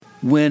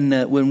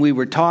When we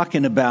were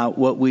talking about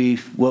what we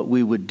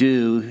would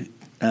do,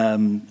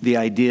 the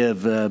idea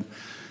of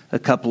a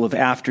couple of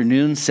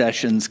afternoon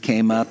sessions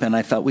came up, and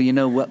I thought, well, you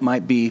know what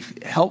might be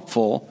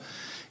helpful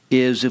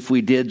is if we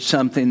did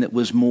something that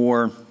was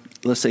more,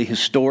 let's say,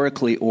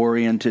 historically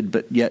oriented,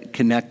 but yet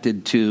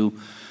connected to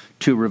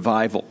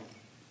revival.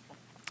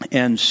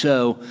 And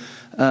so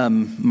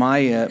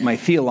my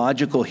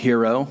theological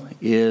hero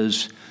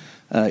is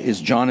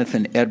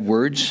Johnathan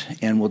Edwards,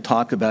 and we'll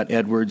talk about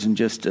Edwards in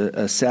just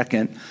a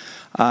second.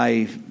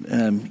 I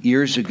a few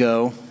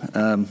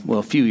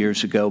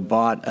years ago,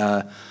 bought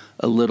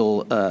a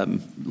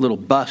little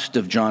bust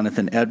of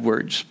Johnathan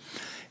Edwards,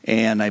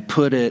 and I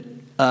put it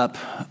up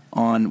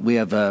on. We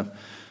have a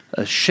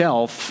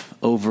shelf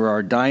over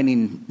our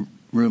dining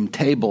room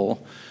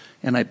table,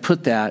 and I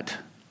put that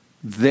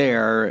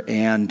there,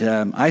 and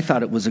I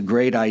thought it was a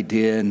great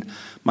idea, and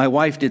my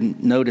wife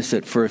didn't notice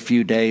it for a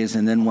few days,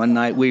 and then one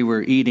night we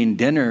were eating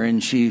dinner,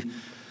 and she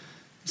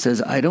says,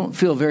 I don't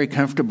feel very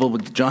comfortable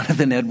with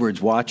Johnathan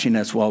Edwards watching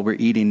us while we're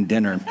eating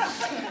dinner.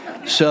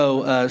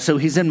 So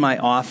he's in my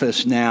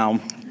office now.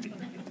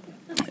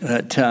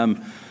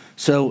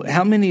 So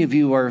how many of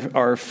you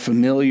are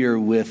familiar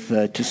with,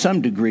 to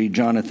some degree,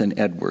 Johnathan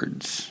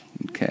Edwards?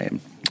 Okay,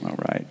 all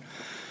right.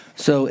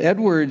 So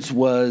Edwards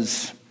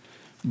was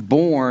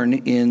born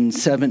in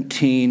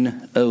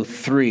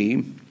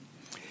 1703,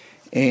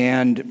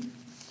 and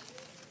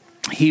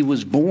he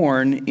was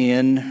born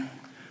in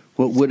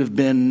what would have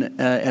been,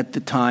 at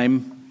the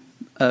time,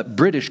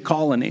 British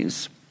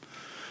colonies.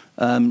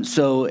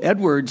 So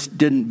Edwards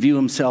didn't view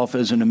himself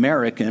as an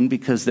American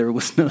because there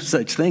was no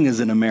such thing as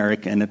an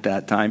American at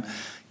that time.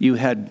 You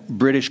had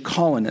British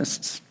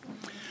colonists.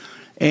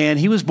 And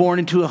he was born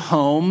into a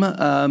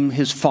home.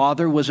 His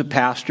father was a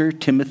pastor,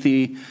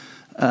 Timothy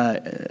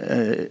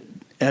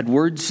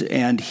Edwards,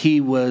 and he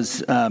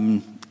was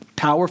a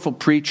powerful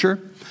preacher,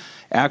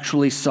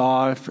 actually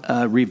saw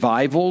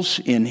revivals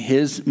in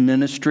his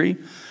ministry.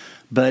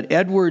 But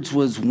Edwards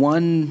was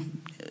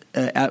one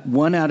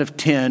out of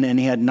 10, and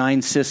he had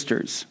 9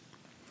 sisters,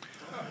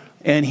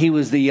 and he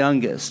was the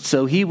youngest.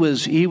 So he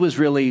was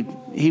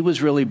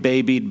really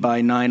babied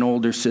by 9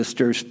 older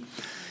sisters.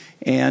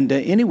 And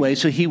anyway,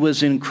 so he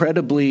was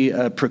incredibly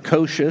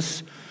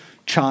precocious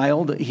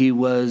child. He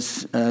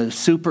was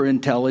super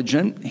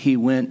intelligent. He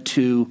went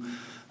to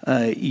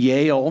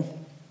Yale,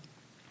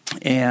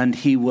 and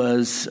he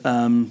was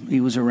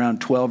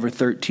around 12 or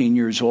 13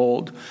 years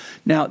old.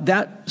 Now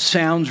that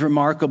sounds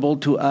remarkable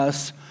to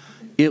us.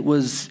 It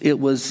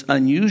was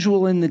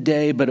unusual in the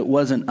day, but it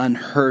wasn't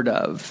unheard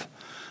of.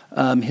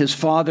 His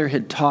father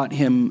had taught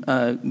him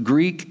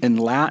Greek and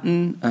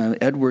Latin.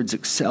 Edwards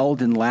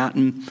excelled in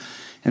Latin.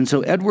 And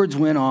so Edwards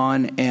went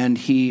on, and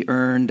he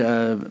earned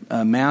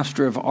a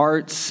Master of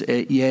Arts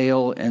at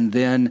Yale, and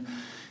then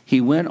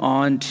he went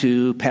on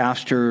to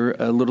pastor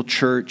a little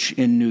church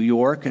in New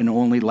York, and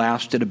only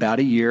lasted about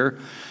a year.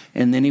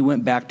 And then he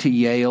went back to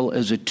Yale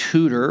as a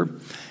tutor.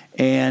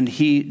 And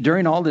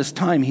during all this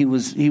time, he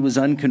was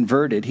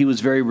unconverted. He was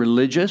very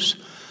religious.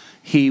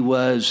 He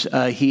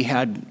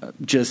had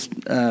just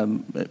a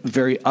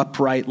very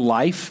upright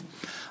life.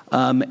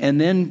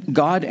 And then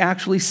God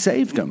actually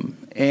saved him.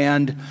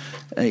 And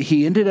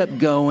he ended up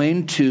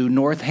going to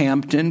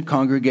Northampton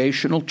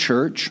Congregational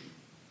Church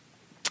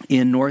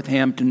in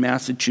Northampton,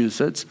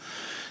 Massachusetts.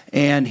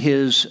 And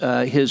his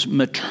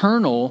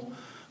maternal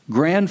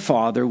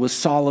grandfather was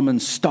Solomon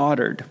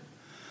Stoddard.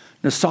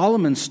 Now,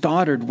 Solomon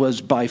Stoddard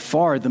was by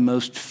far the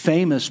most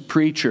famous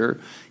preacher.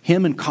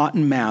 Him and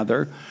Cotton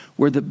Mather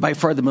were by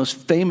far the most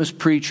famous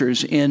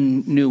preachers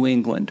in New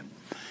England.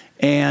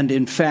 And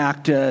in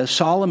fact,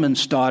 Solomon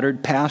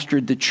Stoddard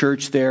pastored the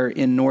church there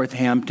in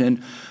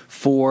Northampton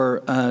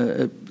for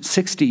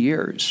 60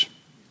 years.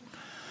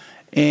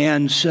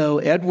 And so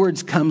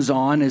Edwards comes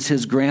on as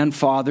his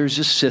grandfather's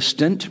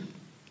assistant.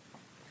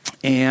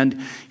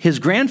 And his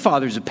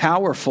grandfather's a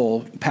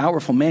powerful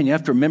man. You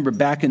have to remember,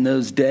 back in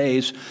those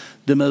days,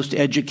 the most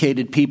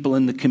educated people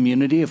in the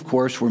community, of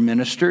course, were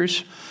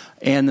ministers.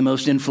 And the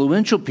most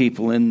influential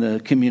people in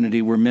the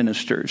community were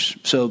ministers.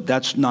 So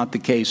that's not the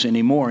case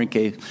anymore, in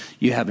case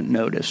you haven't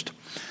noticed.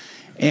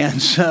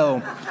 And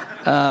so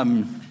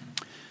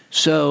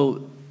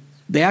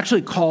they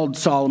actually called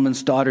Solomon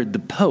Stoddard the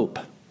Pope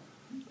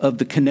of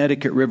the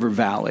Connecticut River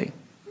Valley,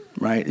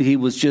 right? He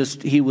was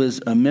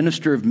a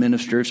minister of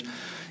ministers.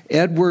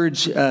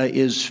 Edwards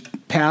is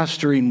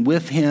pastoring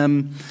with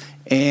him,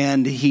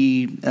 and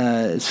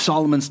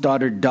Solomon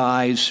Stoddard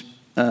dies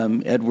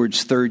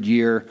Edwards' 3rd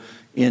year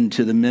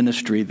into the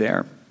ministry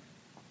there.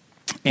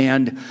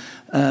 And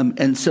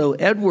so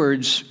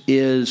Edwards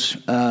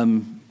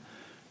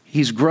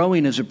he's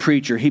growing as a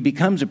preacher. He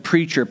becomes a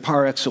preacher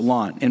par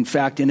excellence. In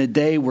fact, in a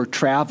day where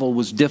travel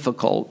was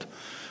difficult,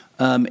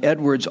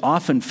 Edwards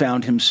often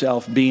found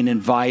himself being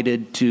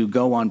invited to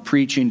go on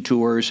preaching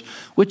tours,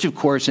 which of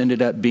course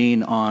ended up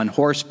being on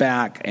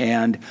horseback,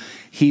 and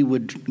he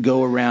would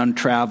go around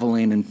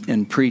traveling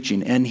and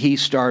preaching. And he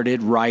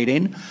started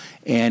writing,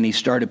 and he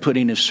started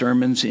putting his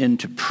sermons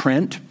into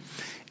print.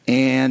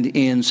 And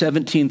in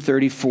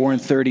 1734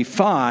 and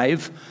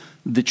 35,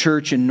 the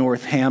church in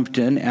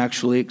Northampton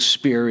actually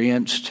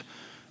experienced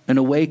an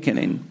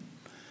awakening.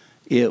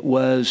 It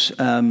was,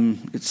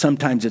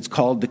 sometimes it's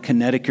called the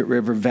Connecticut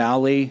River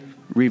Valley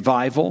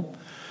Revival,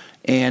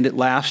 and it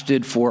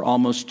lasted for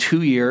almost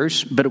 2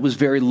 years, but it was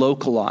very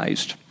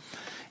localized.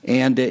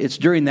 And it's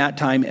during that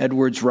time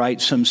Edwards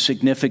writes some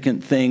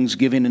significant things,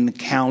 giving an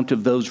account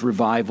of those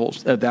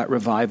revivals, of that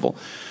revival.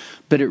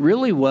 But it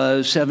really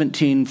was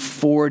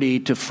 1740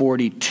 to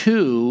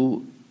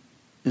 42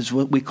 is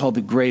what we call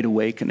the Great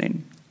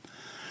Awakening.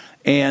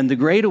 And the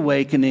Great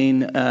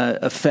Awakening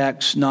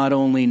affects not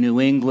only New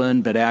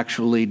England, but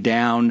actually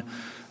down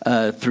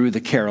through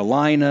the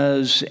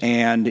Carolinas,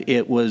 and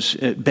it was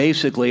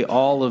basically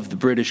all of the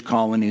British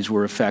colonies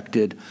were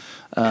affected.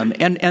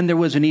 And there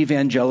was an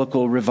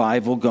evangelical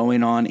revival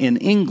going on in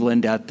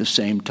England at the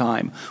same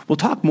time. We'll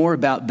talk more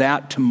about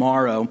that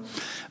tomorrow.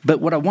 But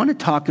what I want to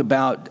talk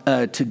about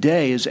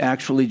today is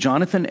actually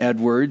Johnathan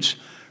Edwards'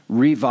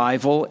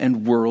 revival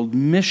and world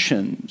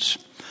missions.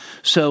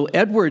 So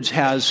Edwards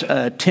has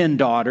 10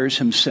 daughters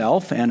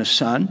himself and a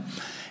son,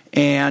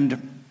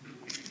 and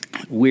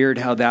weird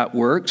how that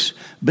works.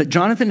 But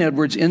Johnathan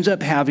Edwards ends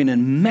up having a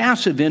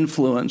massive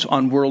influence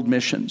on world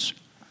missions.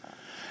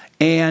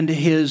 And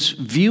his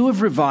view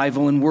of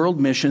revival and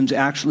world missions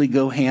actually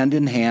go hand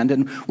in hand.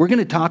 And we're going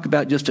to talk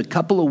about just a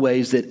couple of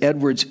ways that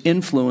Edwards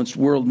influenced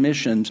world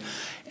missions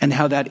and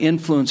how that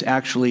influence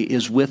actually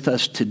is with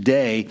us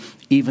today,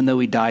 even though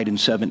he died in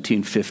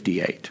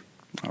 1758.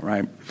 All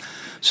right.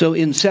 So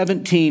in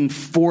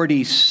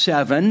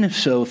 1747,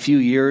 so a few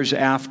years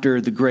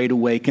after the Great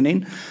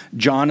Awakening,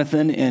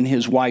 Johnathan and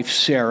his wife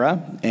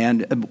Sarah,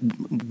 and a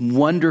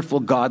wonderful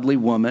godly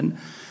woman,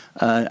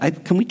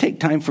 can we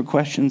take time for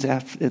questions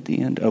at the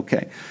end?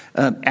 Okay.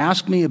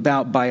 Ask me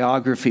about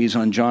biographies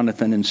on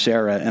Johnathan and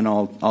Sarah, and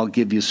I'll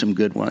give you some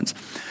good ones.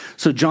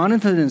 So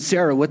Johnathan and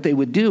Sarah, what they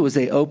would do is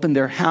they opened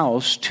their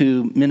house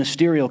to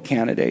ministerial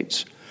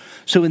candidates.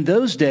 So in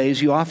those days,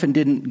 you often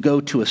didn't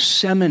go to a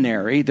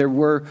seminary. There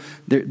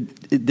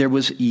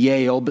was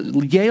Yale,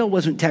 but Yale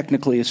wasn't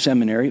technically a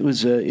seminary. It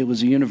was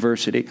a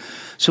university.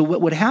 So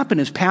what would happen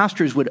is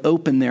pastors would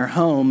open their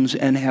homes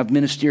and have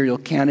ministerial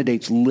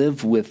candidates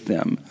live with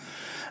them.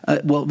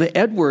 The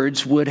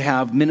Edwards would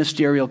have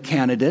ministerial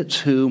candidates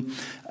who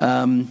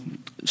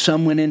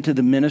some went into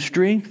the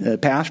ministry,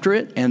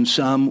 pastorate, and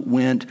some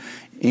went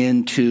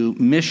into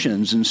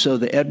missions. And so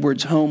the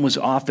Edwards home was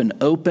often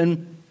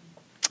open.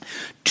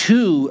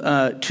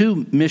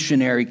 Two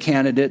missionary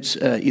candidates,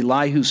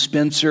 Elihu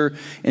Spencer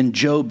and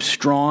Job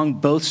Strong,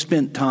 both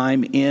spent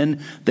time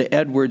in the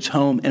Edwards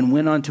home and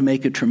went on to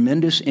make a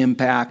tremendous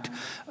impact,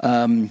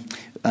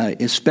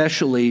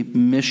 especially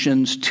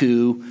missions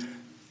to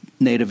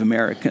Native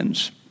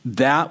Americans.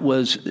 That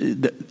was,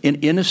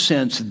 in a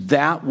sense,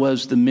 that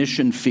was the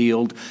mission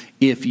field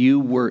if you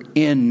were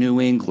in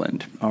New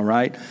England, all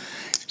right?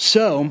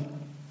 So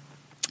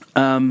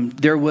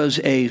there was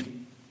a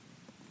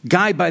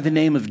guy by the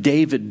name of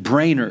David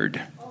Brainerd,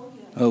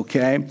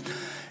 okay?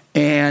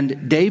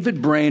 And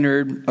David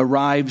Brainerd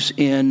arrives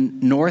in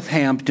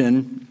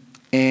Northampton,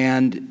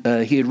 and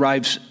he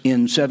arrives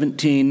in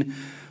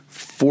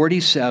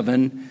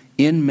 1747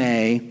 in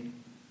May,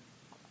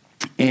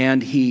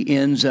 and he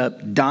ends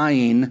up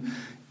dying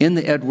in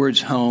the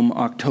Edwards home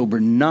October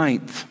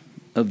 9th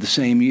of the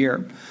same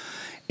year.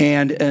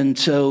 And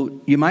so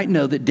you might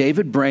know that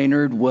David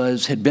Brainerd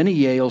had been a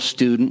Yale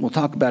student. We'll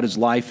talk about his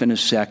life in a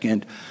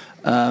second.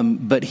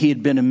 But he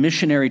had been a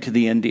missionary to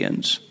the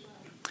Indians.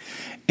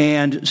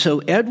 And so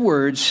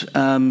Edwards,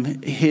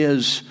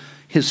 his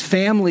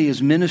family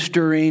is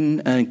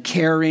ministering and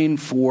caring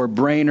for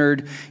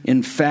Brainerd.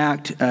 In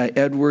fact,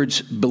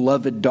 Edwards'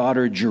 beloved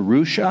daughter,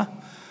 Jerusha,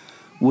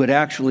 would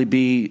actually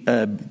be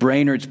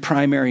Brainerd's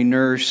primary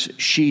nurse.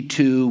 She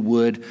too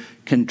would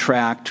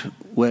contract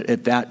what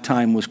at that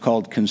time was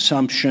called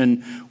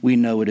consumption. We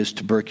know it as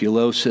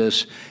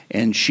tuberculosis,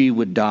 and she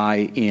would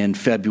die in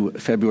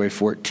February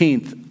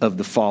 14th of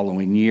the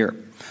following year.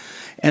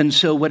 And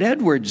so what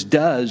Edwards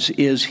does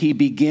is he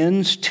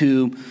begins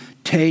to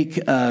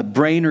take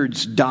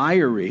Brainerd's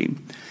diary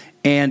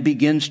and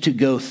begins to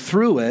go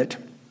through it.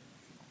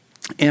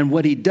 And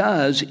what he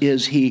does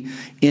is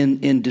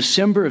in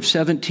December of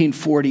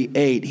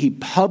 1748, he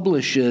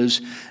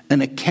publishes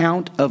an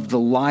account of the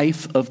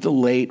life of the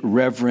late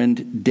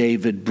Reverend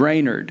David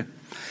Brainerd.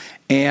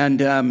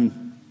 And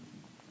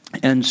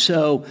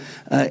so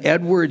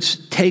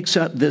Edwards takes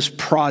up this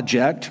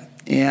project,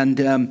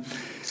 and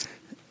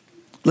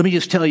let me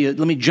just tell you,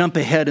 let me jump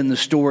ahead in the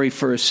story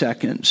for a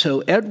second. So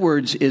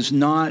Edwards is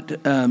not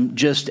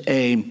just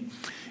an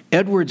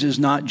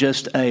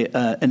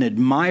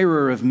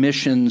admirer of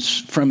missions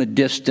from a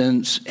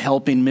distance,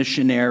 helping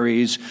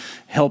missionaries,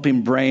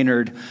 helping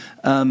Brainerd.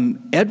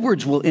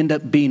 Edwards will end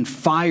up being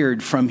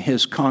fired from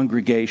his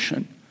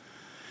congregation.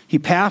 He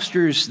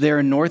pastors there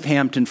in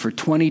Northampton for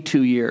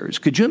 22 years.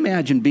 Could you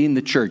imagine being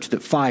the church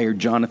that fired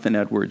Johnathan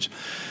Edwards?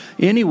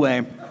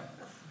 Anyway,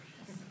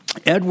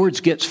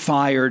 Edwards gets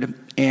fired,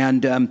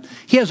 and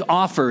he has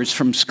offers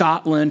from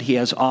Scotland. He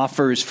has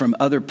offers from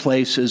other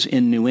places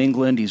in New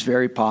England. He's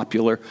very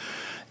popular.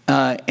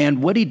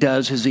 And what he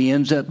does is he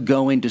ends up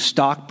going to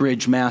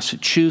Stockbridge,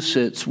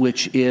 Massachusetts,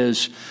 which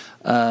is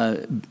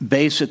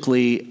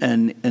basically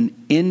an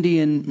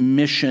Indian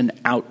mission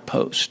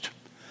outpost.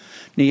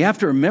 Now, you have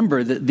to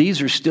remember that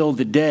these are still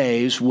the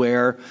days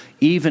where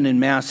even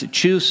in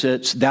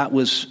Massachusetts, that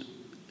was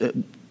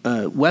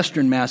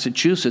Western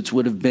Massachusetts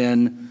would have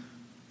been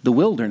the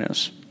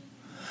wilderness.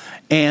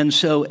 And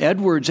so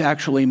Edwards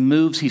actually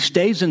moves, he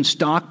stays in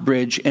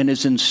Stockbridge and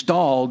is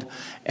installed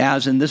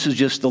as, and this is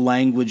just the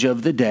language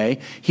of the day,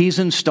 he's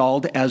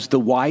installed as the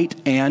white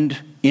and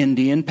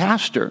Indian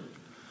pastor.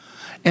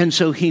 And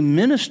so he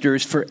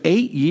ministers for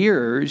 8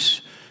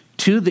 years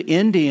to the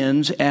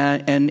Indians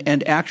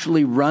and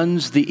actually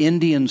runs the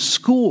Indian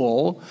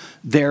school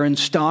there in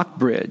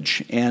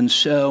Stockbridge. And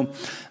so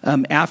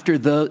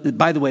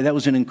by the way, that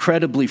was an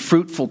incredibly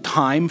fruitful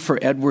time for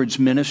Edwards'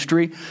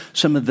 ministry.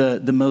 Some of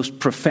the most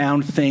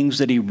profound things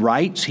that he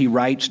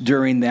writes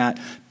during that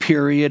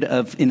period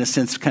of, in a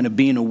sense, kind of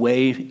being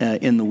away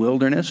in the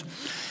wilderness.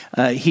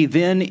 He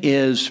then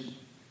is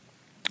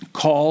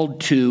called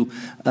to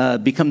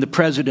become the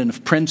president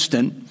of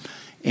Princeton.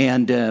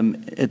 And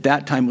at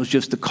that time, it was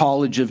just the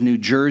College of New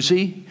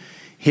Jersey.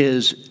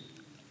 His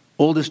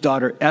oldest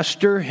daughter,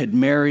 Esther, had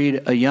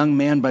married a young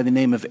man by the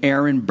name of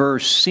Aaron Burr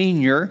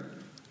Sr.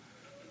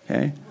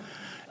 Okay.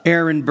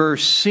 Aaron Burr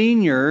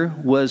Sr.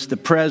 was the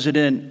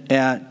president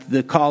at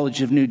the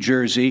College of New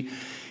Jersey.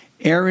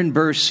 Aaron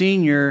Burr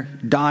Sr.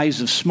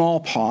 dies of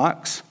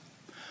smallpox.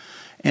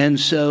 And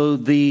so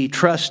the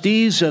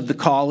trustees of the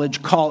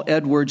college call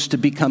Edwards to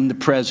become the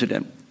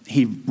president.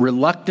 He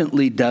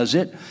reluctantly does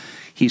it.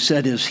 He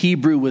said his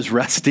Hebrew was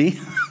rusty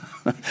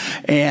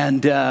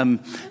and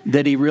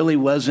that he really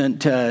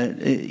wasn't,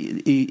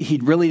 he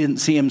really didn't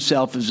see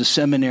himself as a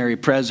seminary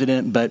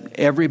president, but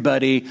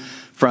everybody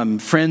from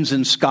friends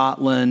in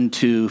Scotland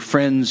to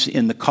friends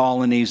in the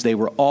colonies, they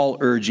were all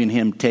urging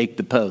him to take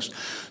the post.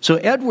 So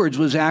Edwards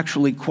was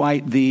actually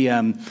quite the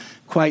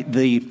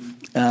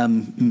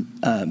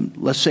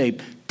let's say,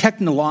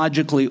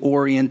 technologically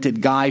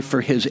oriented guy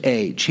for his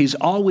age. He's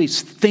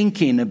always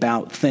thinking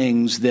about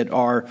things that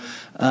are,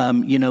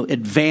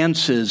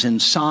 advances in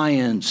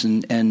science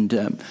and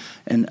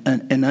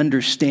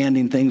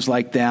understanding things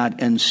like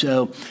that. And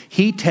so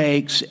he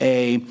takes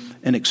an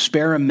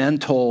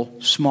experimental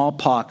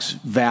smallpox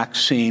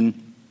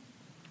vaccine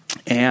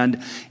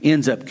and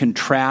ends up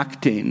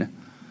contracting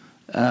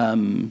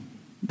the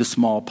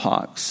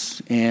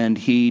smallpox, and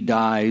he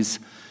dies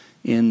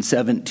in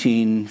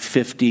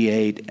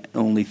 1758,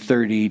 only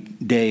 30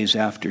 days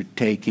after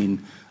taking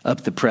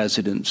up the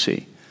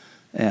presidency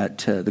at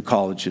the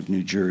College of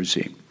New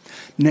Jersey.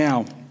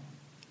 Now,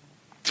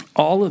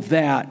 all of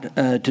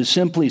that to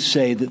simply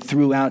say that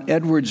throughout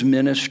Edwards'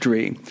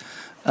 ministry,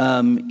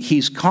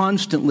 he's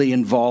constantly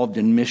involved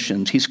in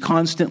missions. He's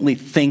constantly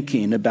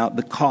thinking about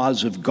the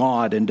cause of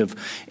God and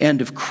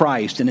of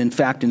Christ. And in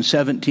fact, in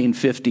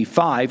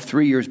 1755,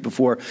 3 years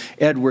before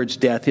Edwards'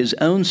 death, his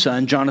own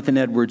son, Johnathan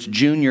Edwards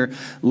Jr.,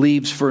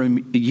 leaves for a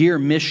year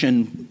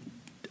mission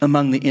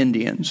among the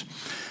Indians.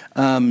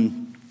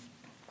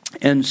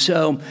 And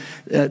so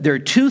there are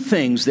two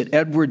things that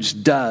Edwards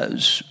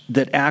does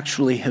that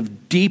actually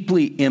have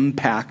deeply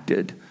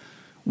impacted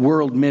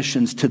world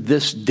missions to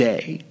this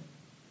day.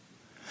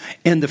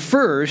 And the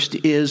first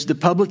is the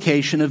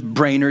publication of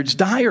Brainerd's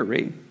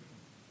diary.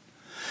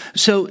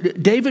 So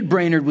David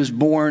Brainerd was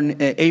born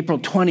April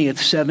 20th,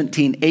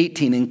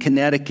 1718 in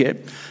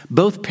Connecticut.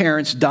 Both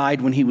parents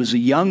died when he was a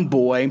young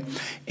boy,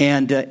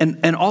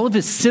 and all of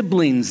his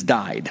siblings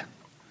died.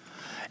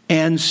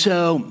 And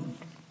so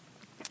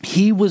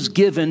he was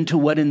given to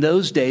what in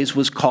those days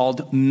was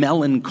called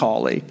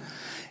melancholy.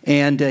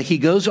 And he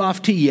goes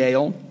off to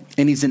Yale,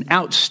 and he's an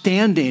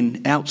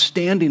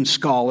outstanding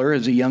scholar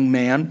as a young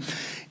man.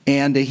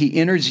 And he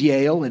enters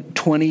Yale at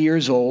 20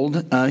 years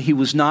old. He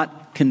was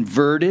not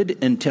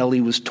converted until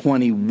he was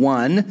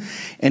 21.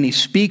 And he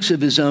speaks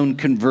of his own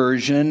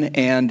conversion.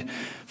 And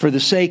for the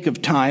sake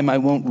of time, I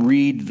won't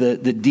read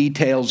the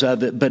details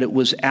of it, but it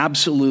was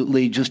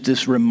absolutely just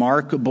this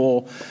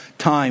remarkable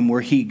time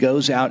where he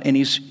goes out and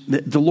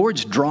the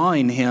Lord's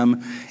drawing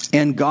him,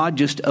 and God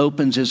just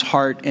opens his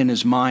heart and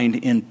his mind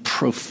in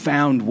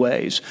profound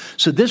ways.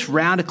 So this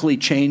radically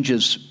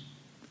changes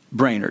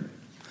Brainerd.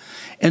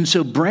 And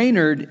so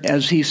Brainerd,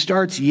 as he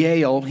starts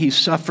Yale, he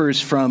suffers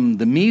from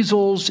the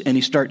measles and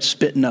he starts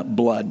spitting up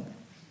blood.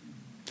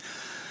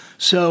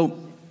 So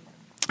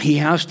he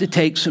has to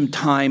take some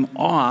time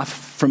off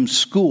from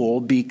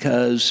school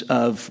because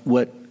of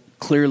what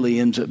clearly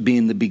ends up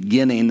being the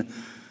beginning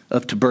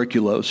of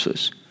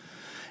tuberculosis.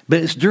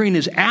 But it's during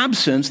his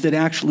absence that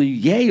actually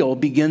Yale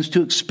begins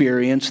to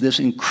experience this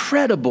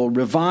incredible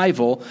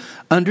revival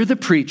under the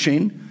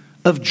preaching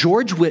of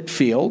George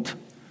Whitefield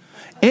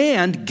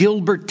and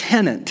Gilbert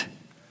Tennent.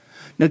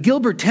 Now,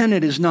 Gilbert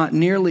Tennent is not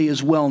nearly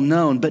as well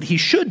known, but he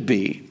should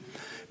be,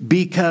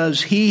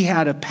 because he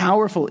had a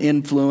powerful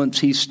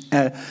influence.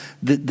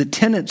 The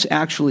tenants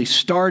actually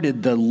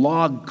started the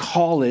Log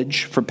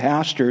College for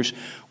pastors,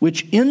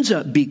 which ends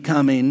up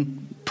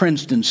becoming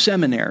Princeton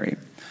Seminary.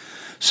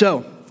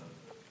 So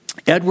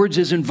Edwards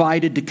is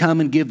invited to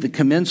come and give the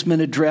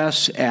commencement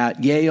address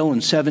at Yale in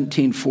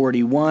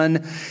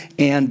 1741,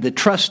 and the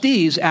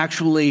trustees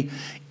actually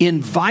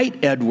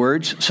invite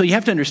Edwards. So you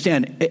have to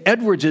understand,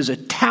 Edwards is a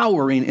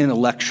towering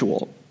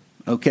intellectual,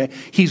 okay?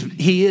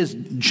 He is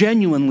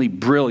genuinely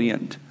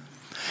brilliant.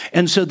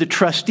 And so the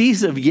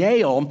trustees of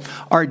Yale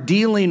are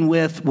dealing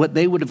with what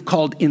they would have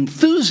called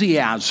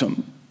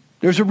enthusiasm.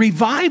 There's a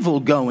revival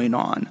going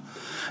on.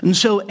 And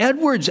so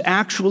Edwards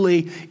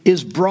actually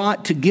is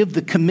brought to give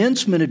the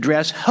commencement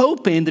address,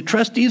 the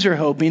trustees are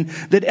hoping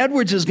that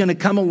Edwards is going to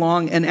come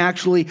along and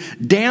actually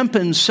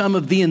dampen some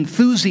of the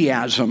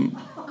enthusiasm.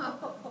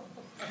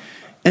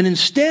 And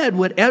instead,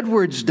 what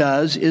Edwards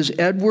does is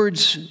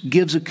Edwards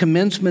gives a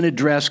commencement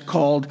address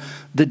called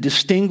The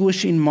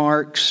Distinguishing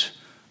Marks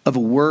of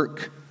a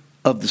Work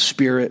of the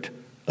Spirit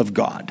of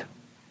God.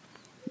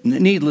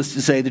 Needless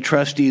to say, the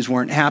trustees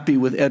weren't happy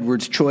with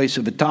Edwards' choice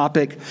of a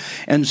topic.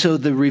 And so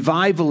the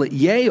revival at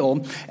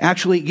Yale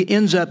actually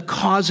ends up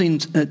causing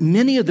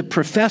many of the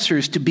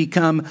professors to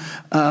come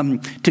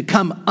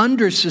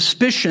under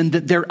suspicion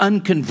that they're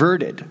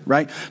unconverted,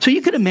 right? So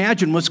you can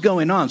imagine what's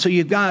going on. So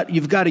you've got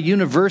a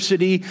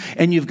university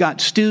and you've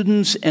got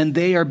students and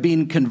they are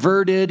being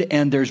converted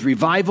and there's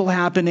revival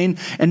happening.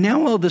 And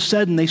now all of a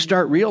sudden they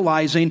start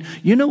realizing,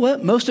 you know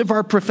what? Most of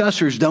our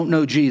professors don't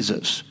know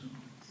Jesus.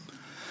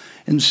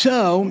 And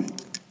so,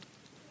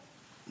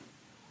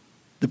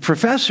 the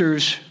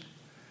professors,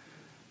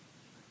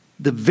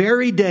 the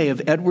very day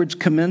of Edwards'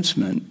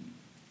 commencement,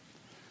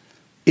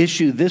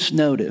 issue this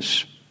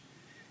notice: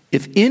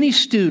 if any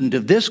student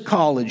of this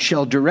college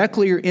shall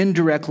directly or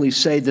indirectly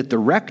say that the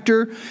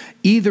rector,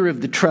 either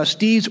of the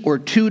trustees or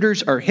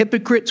tutors, are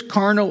hypocrites,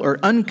 carnal, or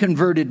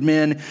unconverted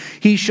men,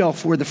 he shall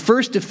for the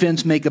first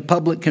offense make a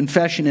public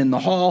confession in the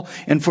hall,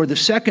 and for the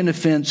second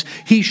offense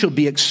he shall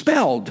be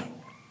expelled.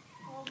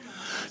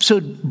 So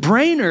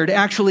Brainerd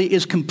actually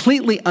is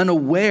completely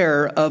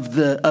unaware of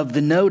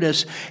the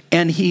notice,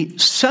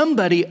 and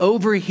somebody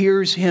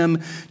overhears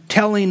him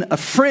telling a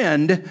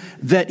friend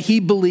that he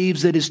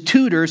believes that his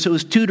tutor, so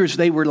his tutors,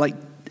 they were like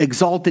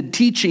exalted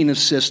teaching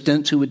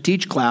assistants who would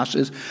teach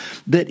classes,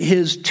 that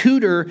his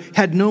tutor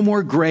had no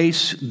more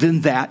grace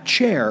than that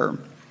chair.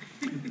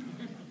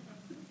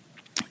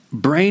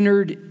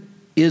 Brainerd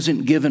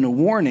isn't given a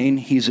warning,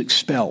 he's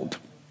expelled.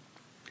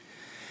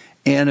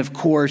 And of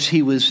course,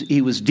 he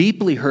was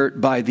deeply hurt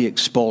by the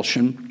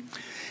expulsion.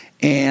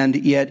 And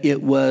yet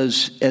it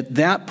was at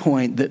that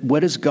point that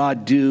what does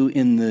God do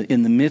in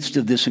the midst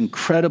of this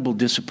incredible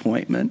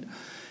disappointment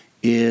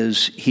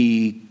is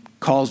he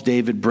calls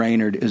David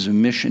Brainerd as a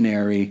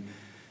missionary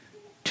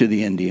to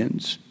the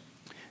Indians.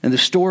 And the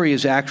story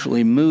is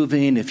actually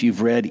moving. If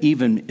you've read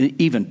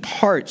even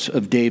parts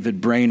of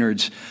David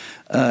Brainerd's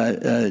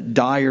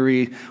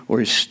diary or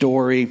his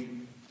story,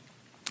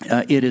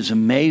 it is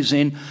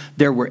amazing.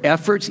 There were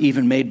efforts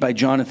even made by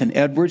Johnathan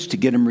Edwards to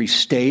get him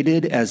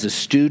restated as a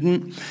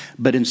student.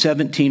 But in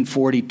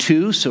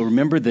 1742, so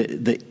remember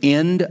the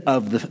end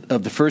of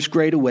the First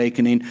Great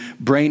Awakening,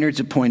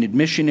 Brainerd's appointed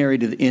missionary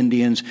to the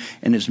Indians,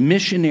 and his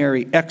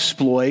missionary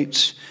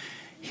exploits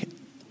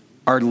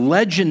are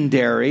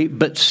legendary,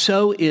 but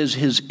so is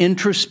his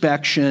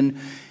introspection,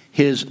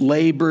 his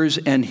labors,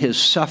 and his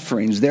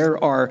sufferings.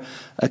 There are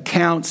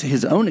accounts,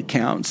 his own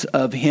accounts,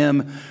 of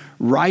him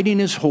riding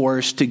his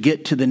horse to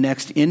get to the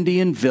next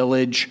Indian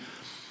village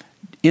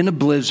in a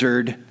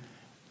blizzard,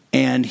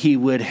 and he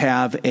would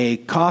have a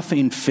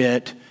coughing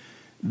fit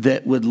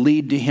that would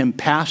lead to him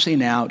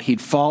passing out.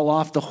 He'd fall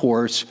off the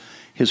horse.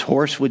 His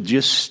horse would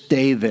just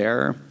stay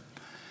there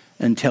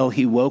until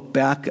he woke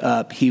back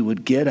up. He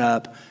would get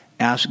up,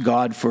 ask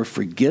God for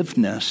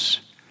forgiveness,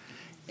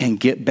 and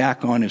get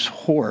back on his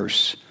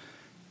horse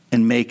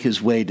and make his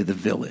way to the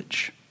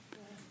village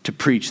to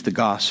preach the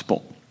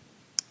gospel.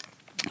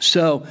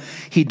 So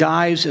he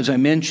dies, as I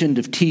mentioned,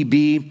 of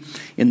TB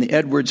in the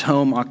Edwards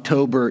home,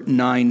 October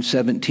 9,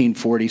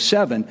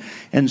 1747.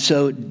 And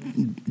so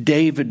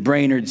David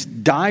Brainerd's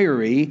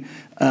diary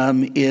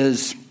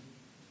is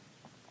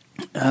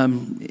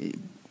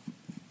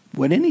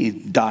what any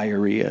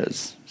diary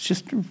is. It's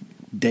just a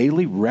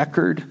daily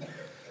record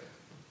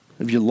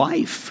of your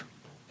life.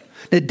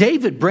 Now,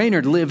 David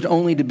Brainerd lived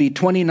only to be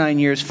 29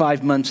 years,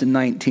 5 months, and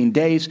 19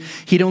 days.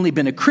 He'd only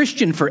been a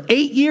Christian for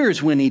 8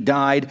 years when he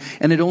died,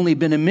 and had only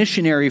been a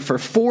missionary for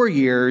 4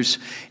 years.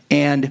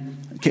 And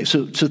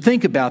so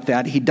think about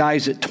that. He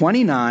dies at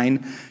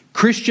 29,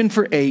 Christian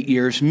for 8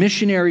 years,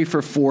 missionary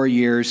for 4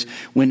 years.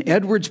 When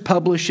Edwards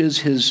publishes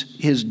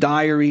his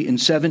diary in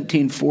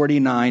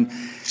 1749,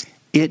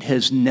 it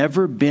has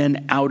never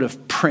been out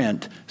of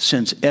print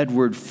since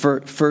Edward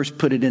first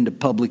put it into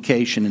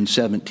publication in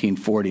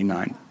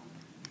 1749.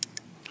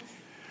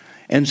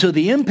 And so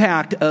the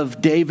impact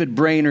of David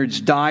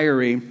Brainerd's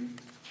diary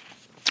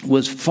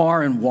was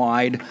far and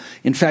wide.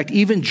 In fact,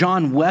 even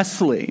John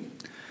Wesley,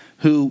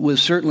 who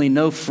was certainly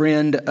no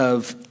friend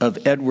of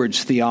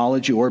Edwards'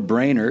 theology or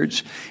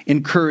Brainerd's,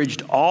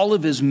 encouraged all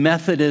of his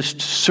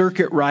Methodist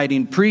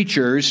circuit-riding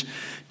preachers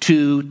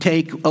to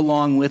take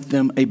along with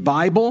them a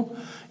Bible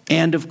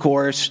and, of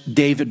course,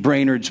 David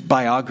Brainerd's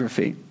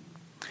biography.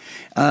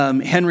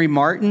 Henry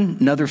Martyn,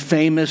 another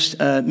famous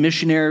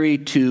missionary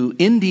to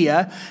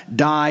India,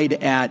 died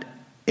at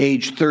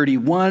age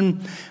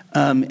 31.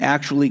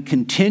 Actually,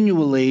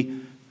 continually,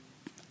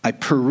 I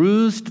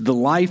perused the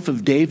life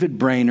of David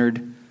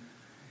Brainerd.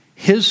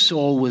 His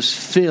soul was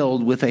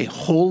filled with a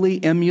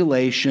holy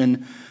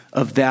emulation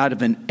of that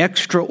of an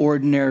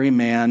extraordinary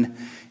man,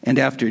 and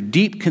after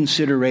deep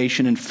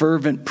consideration and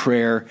fervent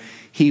prayer,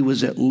 he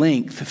was at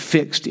length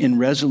fixed in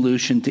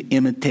resolution to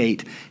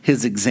imitate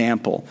his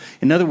example.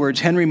 In other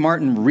words, Henry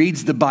Martyn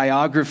reads the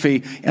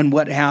biography, and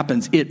what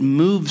happens? It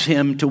moves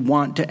him to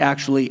want to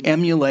actually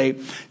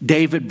emulate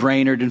David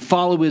Brainerd and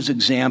follow his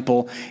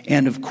example,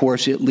 and of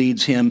course it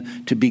leads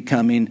him to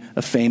becoming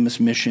a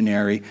famous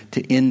missionary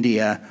to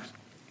India.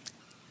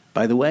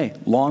 By the way,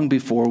 long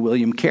before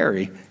William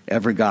Carey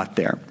ever got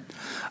there.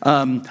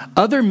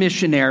 Other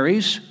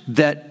missionaries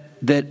that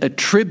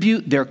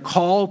attribute their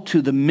call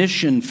to the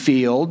mission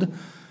field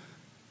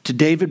to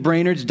David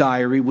Brainerd's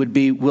diary would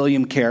be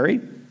William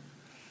Carey,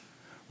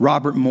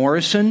 Robert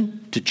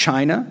Morrison to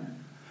China,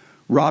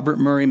 Robert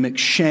Murray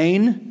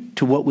McShane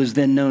to what was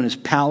then known as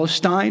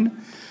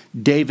Palestine,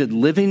 David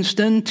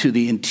Livingstone to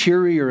the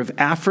interior of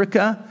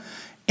Africa,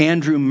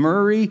 Andrew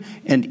Murray,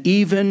 and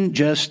even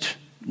just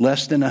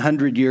less than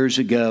 100 years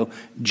ago,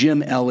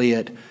 Jim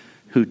Elliot,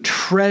 who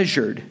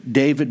treasured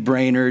David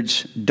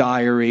Brainerd's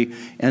diary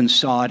and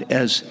saw it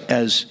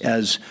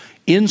as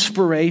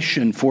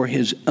inspiration for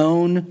his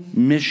own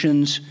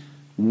missions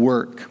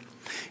work.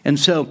 And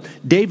so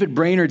David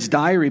Brainerd's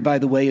diary, by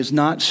the way, is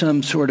not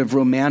some sort of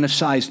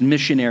romanticized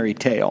missionary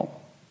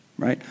tale,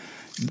 right?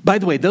 By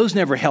the way, those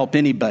never help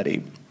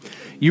anybody.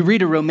 You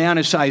read a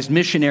romanticized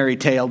missionary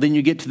tale, then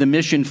you get to the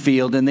mission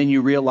field, and then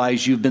you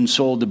realize you've been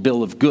sold a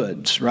bill of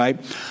goods, right?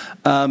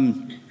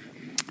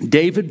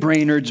 David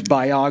Brainerd's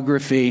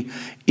biography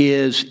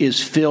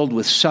is filled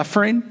with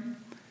suffering.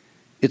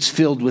 It's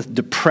filled with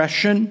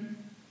depression.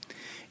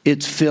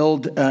 It's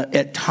filled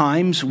at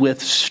times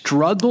with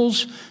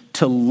struggles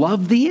to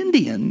love the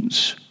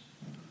Indians.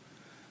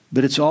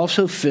 But it's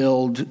also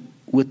filled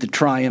with the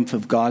triumph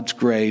of God's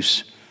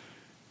grace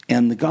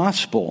and the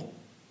gospel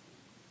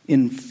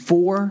in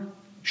 4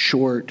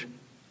 short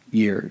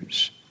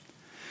years.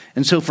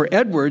 And so for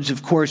Edwards,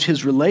 of course,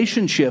 his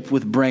relationship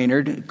with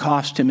Brainerd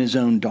cost him his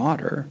own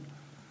daughter.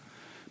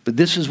 But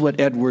this is what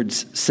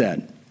Edwards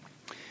said.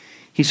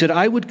 He said,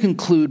 "I would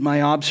conclude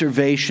my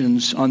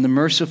observations on the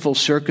merciful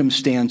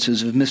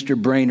circumstances of Mr.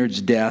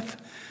 Brainerd's death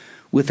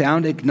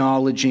without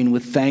acknowledging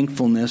with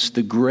thankfulness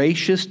the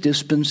gracious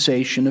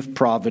dispensation of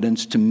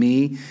providence to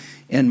me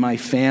and my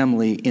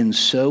family in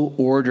so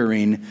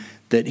ordering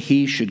that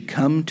he should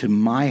come to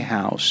my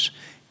house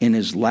in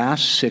his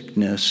last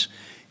sickness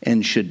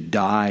and should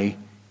die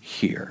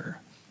here.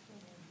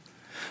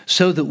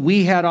 So that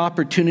we had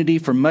opportunity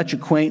for much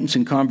acquaintance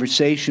and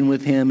conversation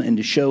with him, and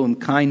to show him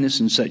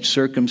kindness in such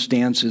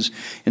circumstances,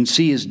 and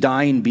see his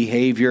dying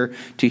behavior,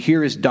 to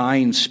hear his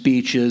dying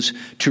speeches,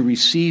 to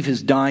receive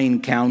his dying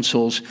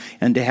counsels,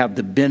 and to have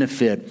the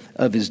benefit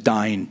of his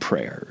dying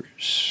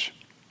prayers."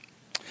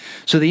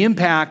 So the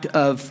impact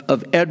of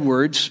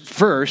Edwards,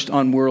 first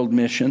on world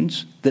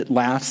missions, that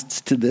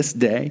lasts to this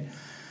day,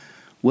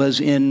 was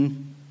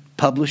in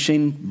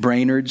publishing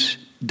Brainerd's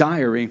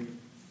diary.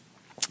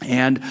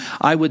 And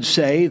I would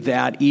say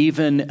that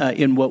even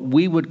in what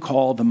we would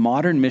call the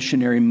modern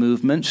missionary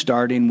movement,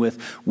 starting with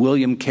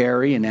William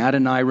Carey and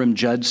Adoniram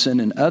Judson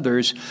and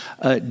others,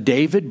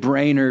 David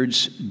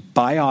Brainerd's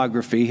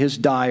biography, his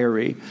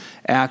diary,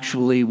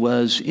 actually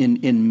was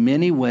in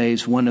many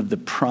ways one of the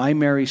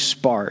primary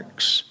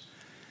sparks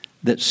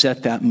that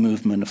set that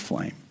movement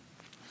aflame.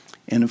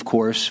 And of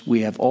course,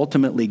 we have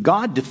ultimately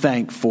God to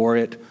thank for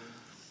it,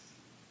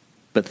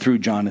 but through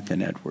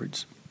Johnathan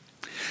Edwards.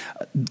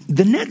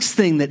 The next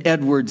thing that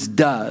Edwards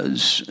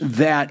does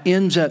that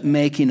ends up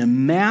making a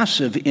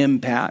massive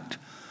impact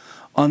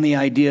on the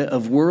idea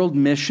of world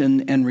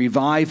mission and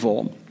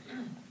revival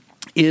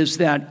is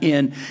that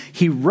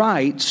he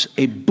writes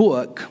a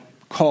book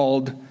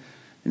called,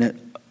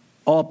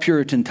 all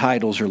Puritan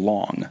titles are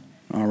long,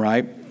 all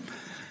right?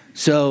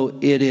 So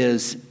it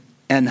is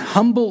an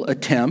humble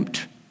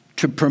attempt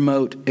to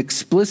promote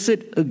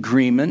explicit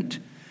agreement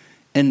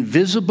and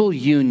visible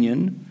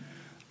union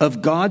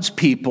of God's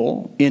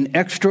people in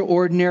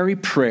extraordinary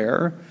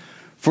prayer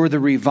for the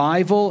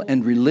revival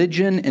and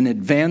religion and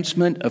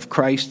advancement of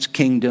Christ's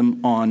kingdom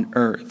on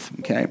earth.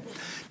 Okay.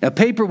 Now,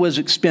 paper was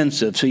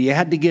expensive, so you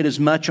had to get as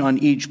much on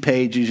each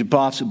page as you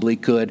possibly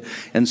could,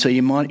 and so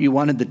you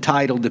wanted the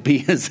title to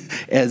be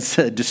as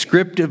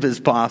descriptive as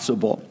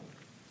possible.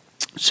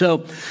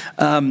 So,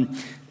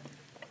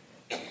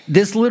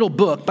 this little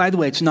book, by the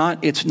way, it's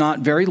not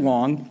very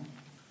long.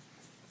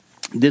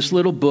 This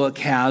little book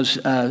has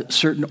a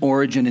certain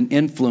origin and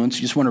influence.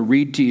 I just want to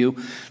read to you.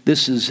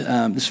 This is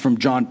from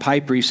John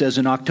Piper. He says,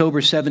 in October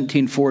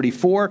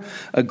 1744,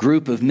 a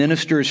group of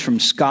ministers from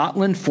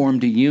Scotland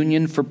formed a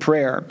union for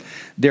prayer.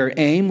 Their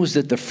aim was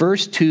that the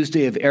first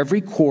Tuesday of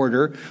every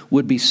quarter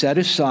would be set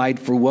aside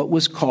for what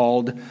was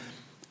called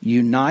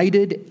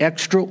united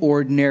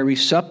extraordinary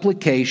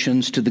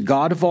supplications to the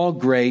God of all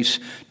grace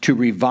to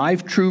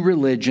revive true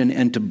religion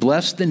and to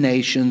bless the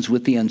nations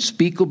with the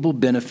unspeakable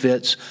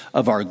benefits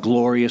of our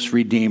glorious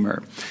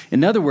Redeemer.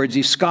 In other words,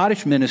 these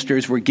Scottish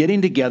ministers were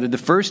getting together the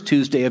first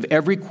Tuesday of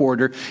every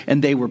quarter,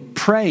 and they were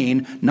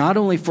praying not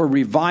only for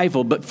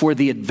revival, but for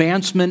the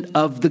advancement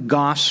of the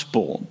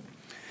gospel.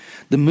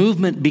 The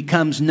movement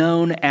becomes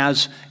known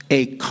as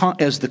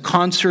the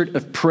Concert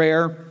of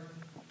Prayer,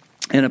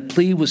 and a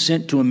plea was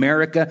sent to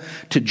America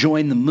to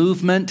join the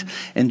movement.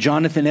 And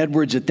Johnathan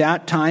Edwards at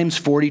that time,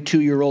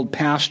 42-year-old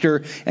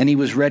pastor, and he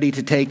was ready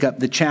to take up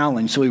the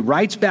challenge. So he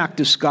writes back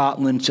to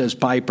Scotland, says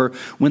Piper,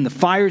 when the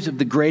fires of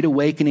the Great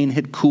Awakening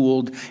had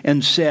cooled,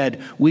 and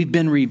said, we've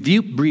been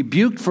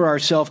rebuked for our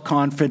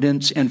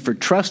self-confidence and for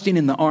trusting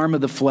in the arm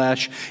of the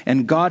flesh,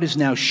 and God is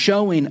now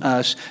showing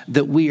us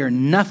that we are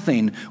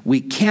nothing.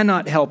 We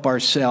cannot help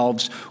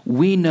ourselves.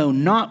 We know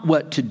not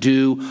what to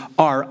do.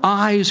 Our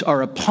eyes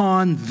are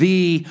upon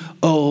Thee,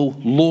 O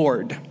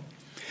Lord.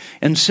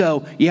 And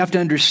so you have to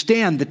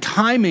understand the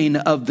timing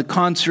of the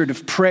concert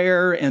of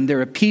prayer and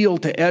their appeal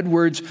to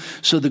Edwards.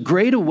 So the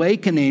Great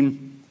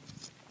Awakening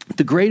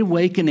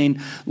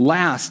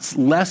lasts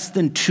less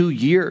than 2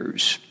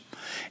 years.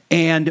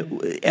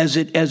 And as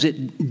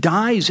it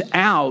dies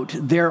out,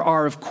 there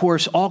are, of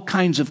course, all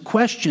kinds of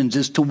questions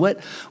as to what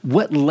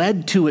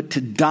led to it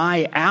to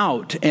die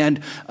out.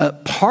 And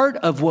part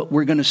of what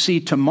we're going to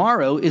see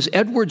tomorrow is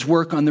Edwards'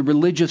 work on the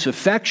religious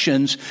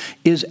affections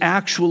is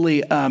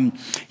actually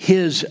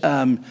his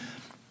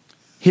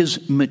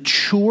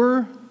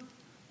mature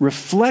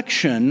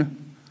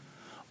reflection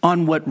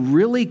on what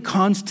really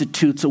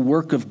constitutes a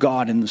work of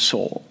God in the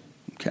soul.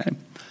 Okay.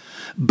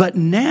 But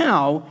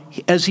now,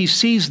 as he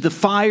sees the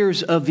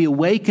fires of the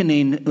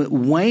awakening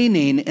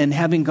waning and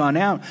having gone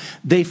out,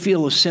 they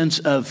feel a sense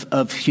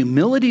of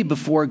humility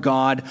before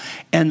God.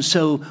 And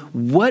so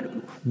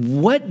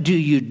what do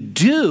you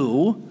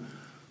do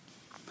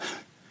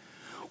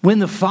when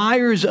the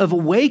fires of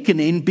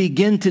awakening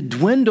begin to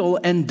dwindle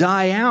and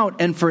die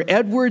out? And for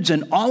Edwards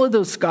and all of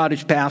those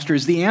Scottish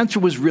pastors, the answer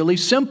was really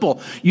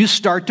simple. You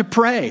start to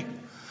pray.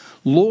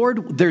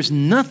 Lord, there's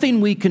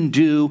nothing we can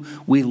do.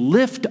 We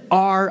lift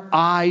our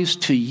eyes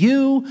to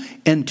you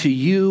and to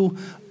you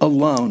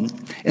alone.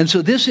 And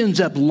so this ends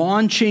up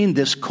launching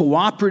this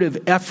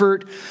cooperative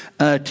effort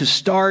to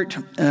start.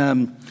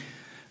 It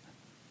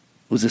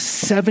was a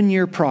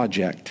 7-year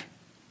project.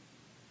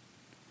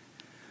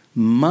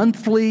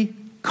 Monthly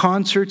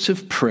concerts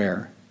of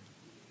prayer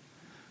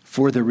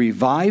for the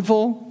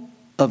revival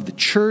of the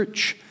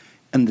church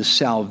and the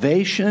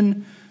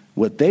salvation,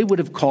 what they would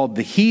have called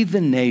the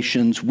heathen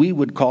nations, we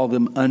would call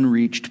them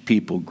unreached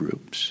people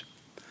groups.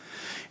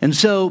 And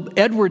so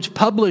Edwards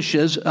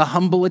publishes a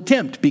humble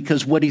attempt,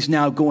 because what he's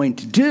now going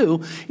to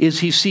do is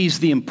he sees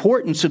the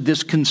importance of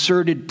this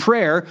concerted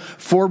prayer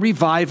for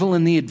revival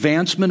and the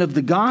advancement of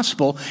the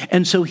gospel.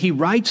 And so he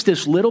writes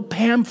this little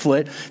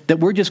pamphlet that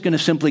we're just going to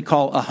simply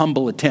call a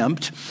humble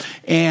attempt,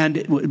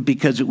 and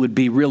because it would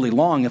be really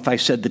long if I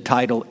said the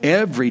title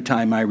every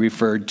time I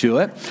referred to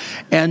it.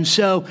 And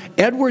so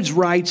Edwards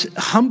writes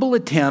humble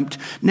attempt.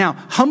 Now,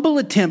 humble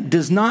attempt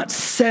does not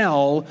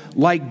sell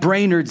like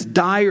Brainerd's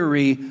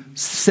diary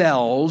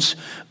sells,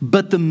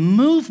 but the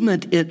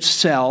movement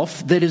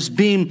itself that is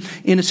being,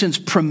 in a sense,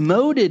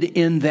 promoted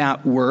in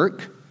that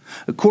work,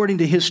 according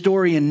to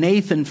historian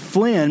Nathan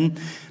Flynn,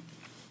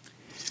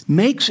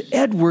 makes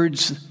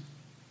Edwards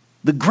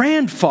the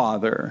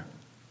grandfather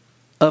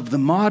of the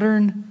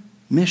modern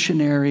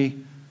missionary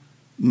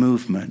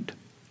movement.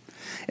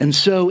 And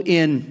so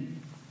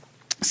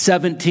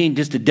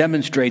just to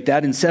demonstrate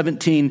that, in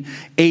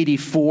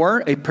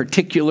 1784, a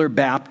particular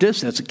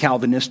Baptist, that's a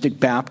Calvinistic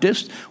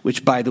Baptist,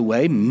 which, by the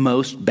way,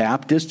 most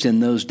Baptists in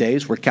those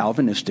days were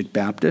Calvinistic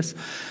Baptists,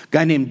 a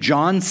guy named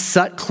John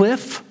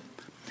Sutcliffe,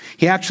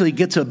 he actually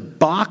gets a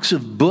box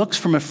of books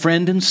from a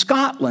friend in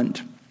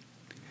Scotland.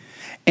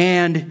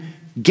 And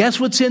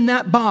guess what's in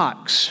that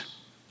box?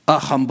 A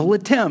humble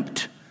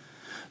attempt.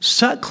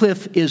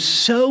 Sutcliffe is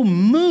so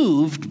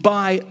moved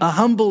by a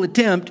humble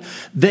attempt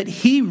that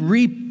he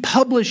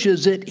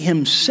republishes it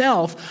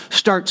himself,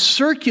 starts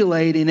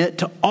circulating it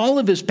to all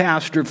of his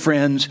pastor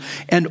friends,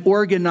 and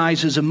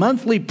organizes a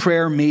monthly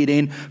prayer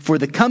meeting for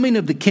the coming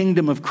of the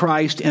kingdom of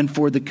Christ and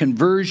for the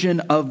conversion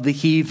of the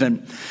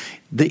heathen.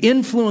 The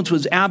influence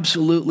was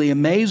absolutely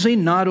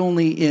amazing, not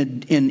only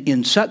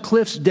in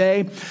Sutcliffe's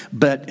day,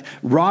 but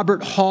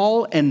Robert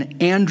Hall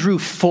and Andrew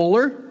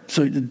Fuller.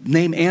 So the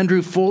name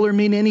Andrew Fuller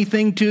mean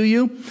anything to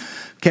you?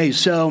 Okay,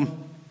 so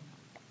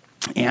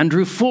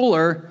Andrew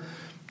Fuller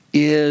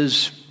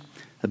is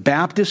a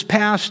Baptist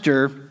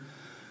pastor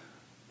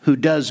who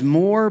does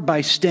more by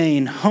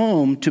staying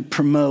home to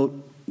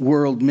promote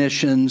world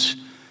missions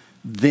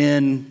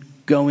than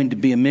going to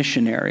be a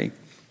missionary.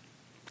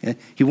 Okay?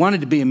 He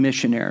wanted to be a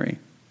missionary.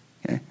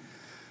 Okay?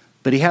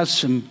 But he has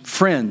some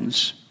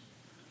friends,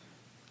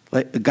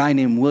 like a guy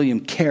named William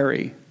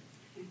Carey.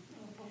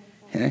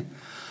 Okay?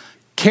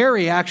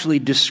 Carey actually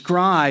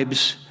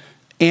describes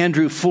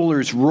Andrew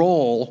Fuller's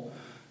role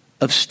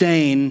of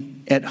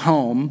staying at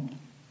home,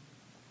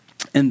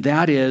 and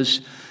that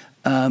is,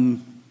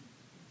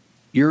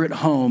 you're at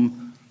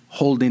home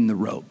holding the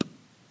rope.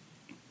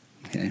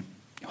 Okay?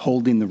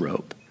 Holding the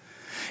rope.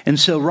 And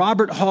so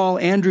Robert Hall,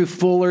 Andrew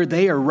Fuller,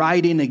 they are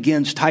writing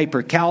against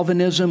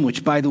hyper-Calvinism,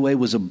 which, by the way,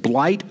 was a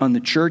blight on the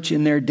church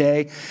in their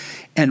day.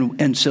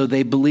 And so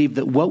they believe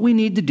that what we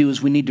need to do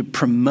is we need to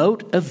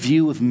promote a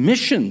view of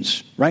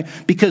missions, right?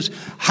 Because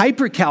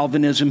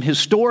hyper-Calvinism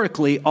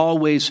historically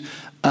always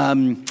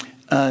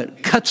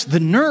cuts the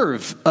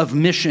nerve of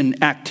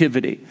mission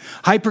activity.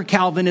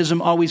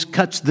 Hyper-Calvinism always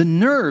cuts the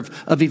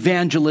nerve of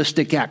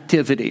evangelistic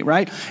activity,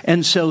 right?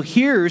 And so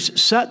here's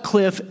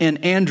Sutcliffe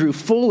and Andrew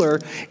Fuller,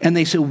 and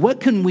they say, what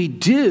can we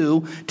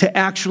do to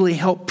actually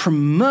help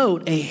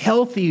promote a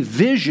healthy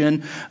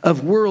vision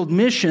of world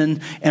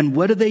mission? And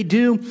what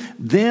do?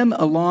 Them,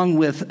 along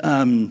with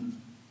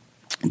John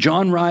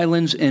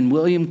Rylands and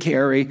William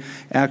Carey,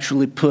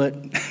 actually put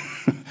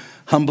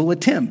Humble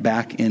Attempt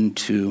back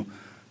into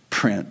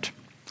print.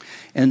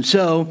 And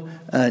so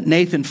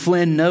Nathan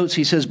Flynn notes,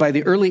 he says, by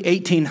the early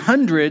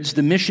 1800s,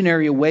 the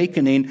missionary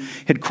awakening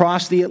had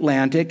crossed the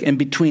Atlantic, and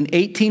between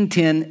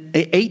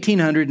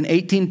 1800 and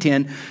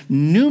 1810,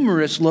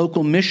 numerous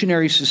local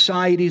missionary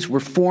societies were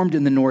formed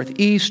in the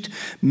Northeast.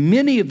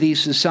 Many of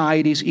these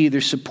societies either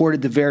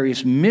supported the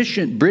various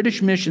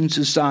British mission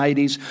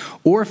societies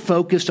or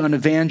focused on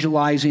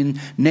evangelizing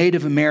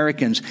Native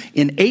Americans.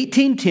 In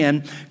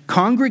 1810,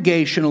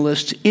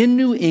 Congregationalists in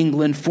New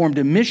England formed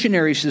a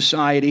missionary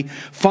society,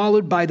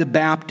 followed by the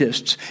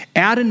Baptists.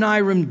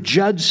 Adoniram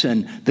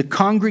Judson, the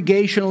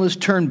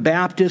Congregationalist turned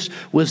Baptist,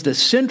 was the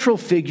central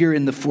figure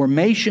in the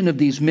formation of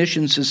these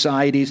mission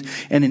societies.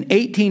 And in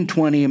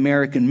 1820,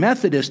 American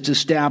Methodists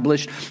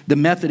established the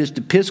Methodist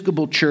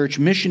Episcopal Church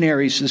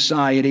Missionary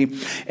Society.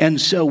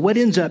 And so what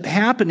ends up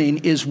happening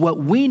is what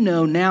we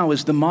know now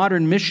as the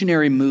modern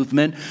missionary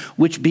movement,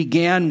 which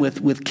began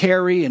with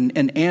Carey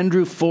and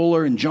Andrew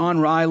Fuller and John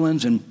Rylands,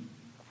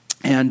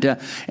 and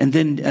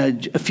then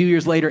a few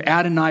years later,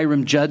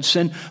 Adoniram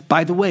Judson.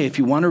 By the way, if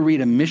you want to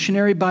read a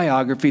missionary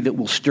biography that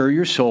will stir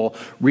your soul,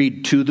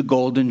 read To the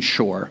Golden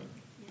Shore.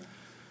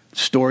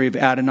 Story of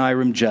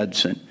Adoniram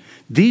Judson.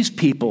 These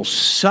people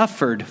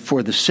suffered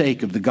for the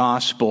sake of the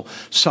gospel,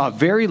 saw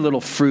very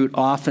little fruit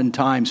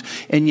oftentimes,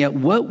 and yet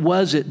what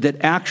was it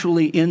that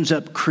actually ends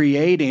up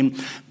creating,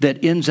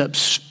 that ends up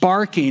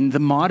sparking the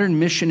modern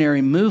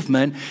missionary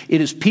movement?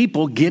 It is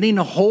people getting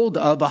a hold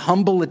of a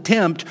Humble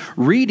Attempt,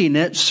 reading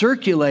it,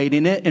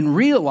 circulating it, and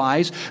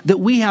realize that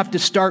we have to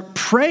start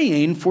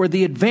praying for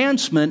the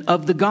advancement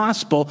of the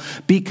gospel,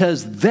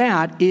 because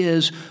that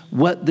is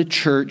what the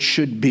church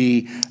should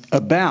be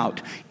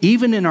about.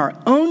 Even in our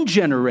own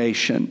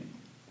generation,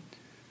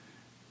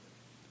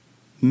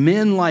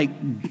 men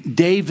like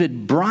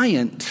David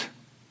Bryant,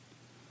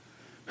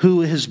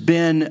 who has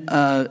been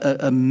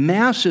a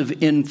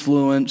massive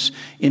influence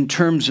in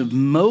terms of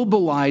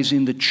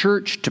mobilizing the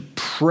church to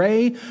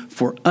pray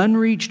for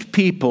unreached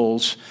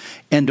peoples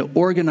and to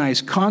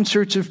organize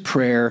concerts of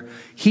prayer,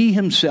 he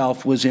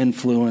himself was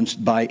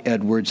influenced by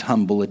Edwards'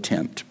 Humble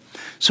Attempt.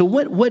 So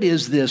what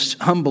is this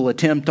Humble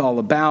Attempt all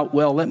about?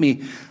 Well, let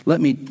me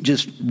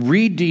just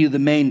read to you the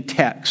main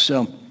text.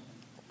 So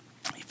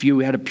if you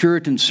had a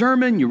Puritan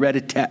sermon, you read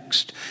a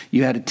text.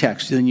 You had a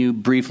text. Then you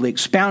briefly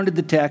expounded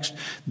the text.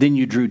 Then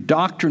you drew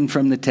doctrine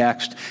from the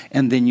text.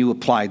 And then you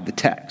applied the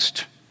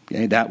text.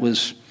 Okay, that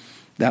was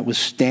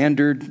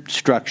standard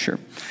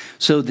structure.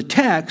 So the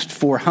text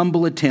for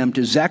Humble Attempt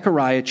is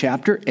Zechariah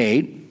chapter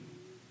 8,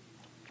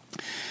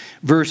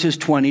 verses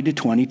 20 to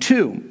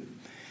 22.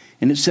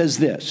 And it says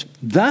this: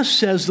 Thus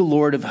says the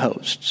Lord of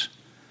hosts,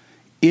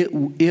 it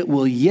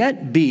will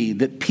yet be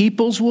that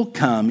peoples will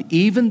come,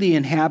 even the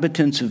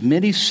inhabitants of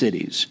many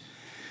cities.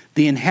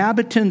 The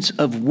inhabitants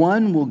of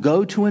one will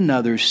go to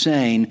another,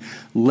 saying,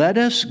 Let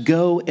us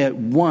go at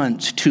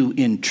once to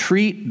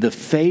entreat the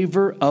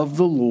favor of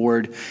the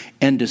Lord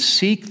and to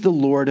seek the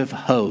Lord of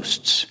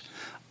hosts.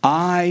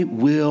 I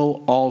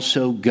will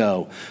also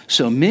go.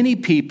 So many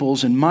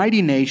peoples and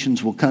mighty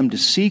nations will come to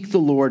seek the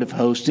Lord of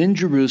hosts in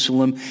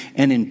Jerusalem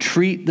and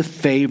entreat the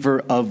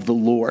favor of the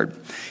Lord.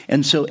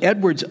 And so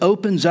Edwards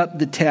opens up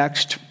the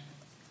text,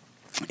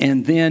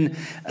 and then,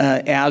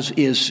 as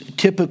is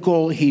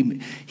typical,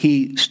 he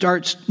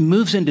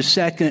moves into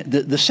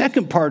the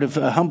second part of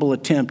a Humble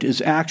Attempt is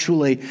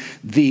actually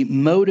the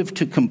motive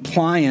to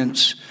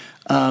compliance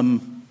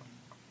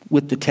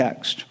with the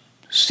text.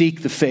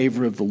 Seek the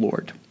favor of the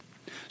Lord,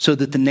 so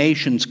that the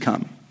nations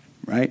come,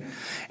 right?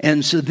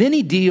 And so then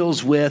he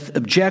deals with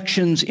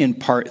objections in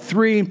part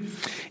 3.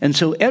 And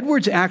so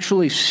Edwards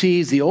actually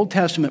sees the Old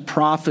Testament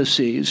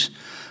prophecies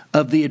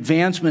of the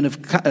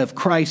advancement of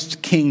Christ's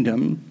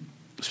kingdom,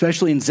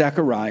 especially in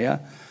Zechariah,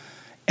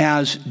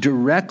 as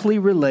directly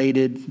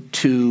related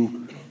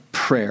to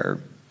prayer.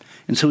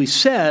 And so he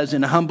says,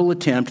 in a humble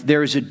attempt,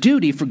 there is a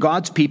duty for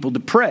God's people to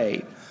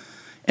pray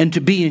and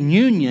to be in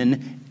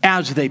union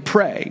as they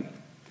pray.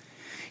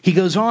 He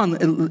goes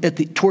on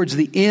towards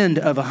the end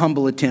of a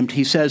humble attempt.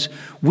 He says,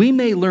 we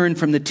may learn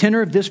from the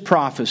tenor of this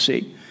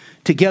prophecy,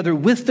 together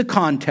with the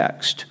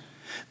context,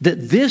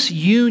 that this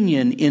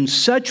union in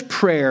such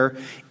prayer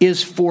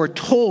is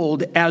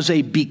foretold as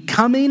a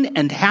becoming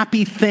and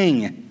happy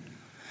thing,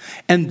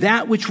 and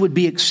that which would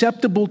be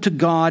acceptable to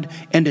God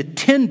and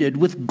attended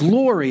with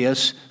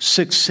glorious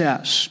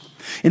success.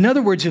 In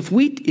other words, if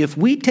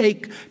we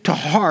take to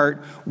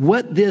heart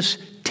what this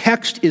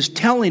text is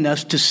telling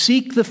us, to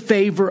seek the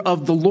favor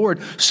of the Lord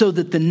so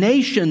that the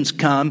nations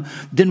come,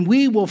 then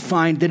we will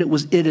find that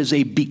it is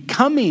a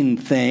becoming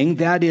thing,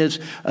 that is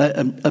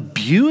a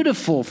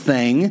beautiful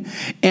thing,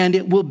 and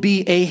it will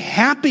be a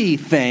happy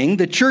thing.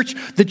 The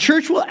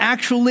church will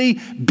actually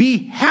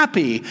be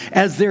happy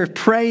as they're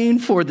praying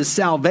for the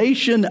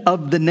salvation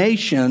of the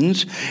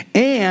nations,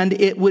 and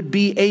it would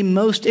be a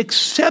most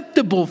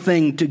acceptable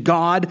thing to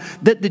God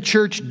that the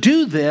church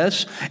do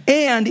this,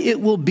 and it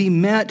will be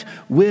met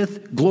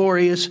with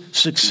glorious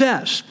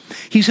success.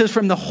 He says,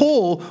 from the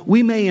whole,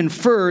 we may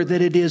infer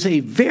that it is a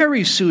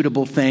very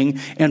suitable thing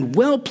and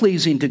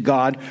well-pleasing to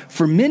God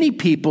for many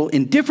people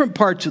in different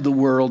parts of the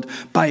world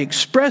by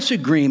express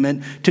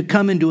agreement to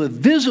come into a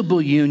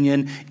visible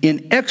union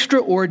in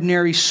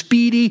extraordinary,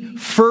 speedy,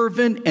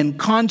 fervent, and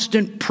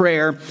constant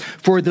prayer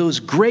for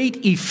those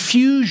great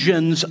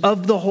effusions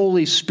of the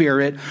Holy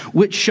Spirit,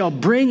 which shall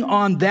bring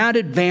on that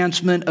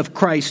advancement of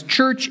Christ's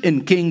church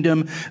and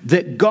kingdom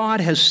that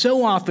God has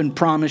so often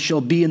promised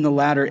shall be in the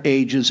latter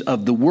ages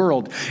of the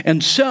world.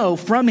 And so,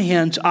 from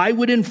hence, I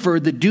would infer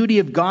the duty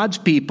of God's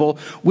people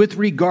with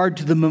regard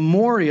to the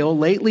memorial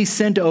lately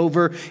sent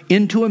over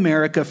into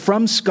America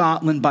from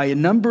Scotland by a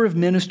number of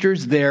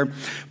ministers there,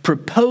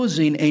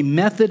 proposing a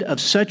method of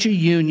such a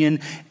union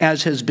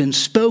as has been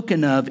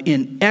spoken of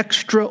in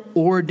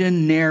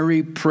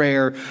extraordinary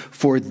prayer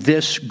for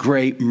this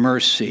great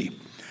mercy.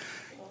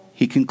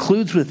 He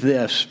concludes with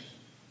this: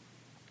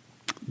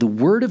 the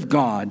Word of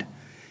God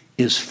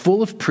is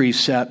full of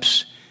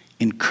precepts,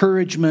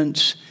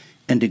 encouragements,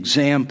 and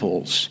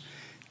examples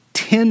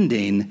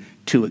tending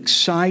to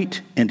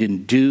excite and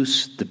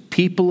induce the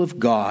people of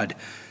God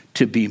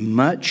to be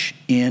much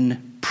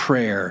in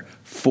prayer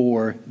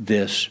for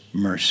this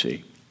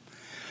mercy.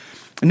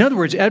 In other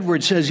words,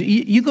 Edwards says,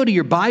 you go to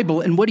your Bible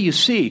and what do you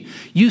see?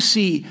 You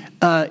see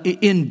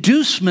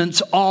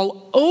inducements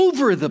all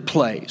over the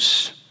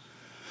place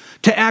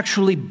to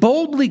actually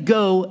boldly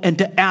go and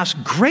to ask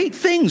great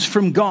things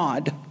from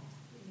God,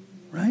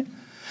 right?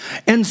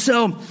 And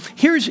so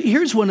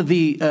here's one of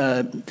the,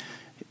 can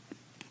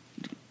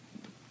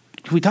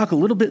we talk a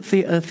little bit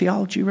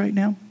theology right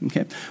now?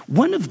 Okay.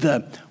 One of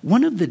the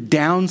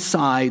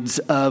downsides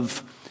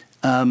of,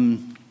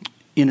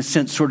 in a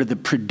sense, sort of the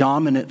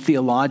predominant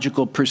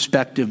theological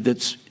perspective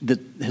that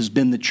has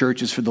been the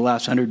church's for the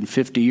last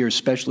 150 years,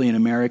 especially in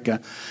America,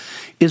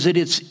 is that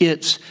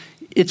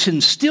it's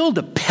instilled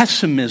a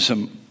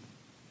pessimism,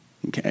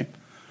 okay?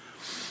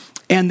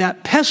 And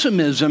that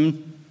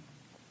pessimism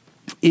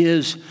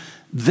is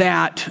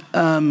that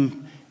the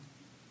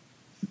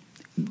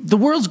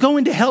world's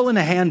going to hell in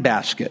a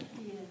handbasket.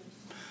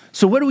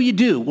 So what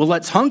do? Well,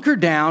 let's hunker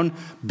down,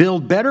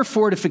 build better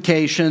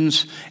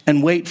fortifications,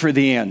 and wait for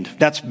the end.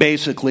 That's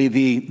basically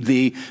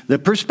the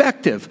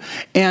perspective.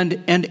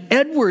 And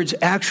Edwards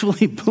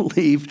actually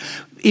believed,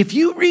 if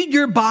you read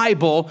your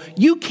Bible,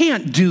 you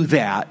can't do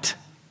that.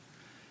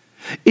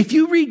 If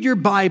you read your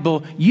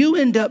Bible, you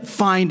end up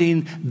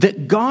finding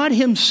that God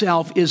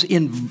himself is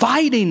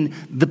inviting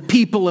the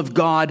people of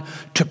God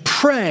to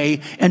pray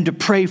and to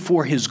pray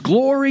for his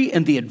glory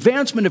and the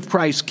advancement of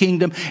Christ's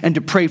kingdom and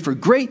to pray for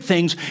great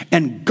things.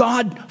 And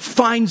God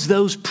finds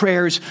those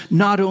prayers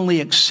not only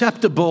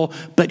acceptable,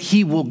 but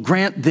he will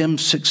grant them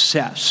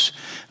success.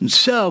 And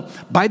so,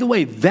 by the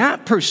way,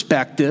 that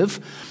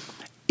perspective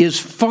is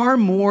far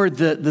more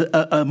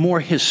a more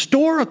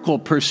historical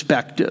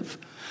perspective.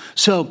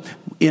 So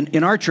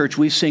in our church,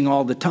 we sing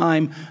all the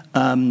time,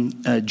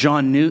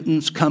 John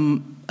Newton's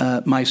Come,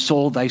 My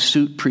Soul, Thy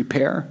Suit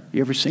Prepare.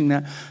 You ever sing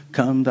that?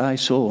 Come, thy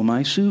soul,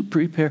 my suit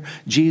prepare.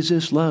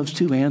 Jesus loves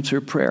to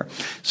answer prayer.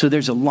 So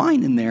there's a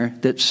line in there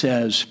that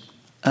says,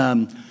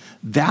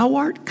 thou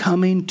art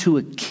coming to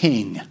a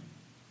king.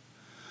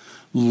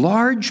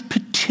 Large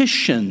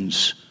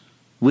petitions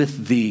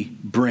with thee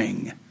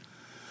bring.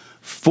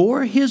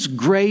 For his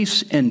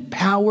grace and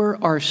power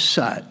are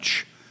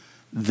such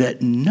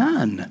that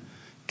none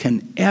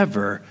can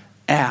ever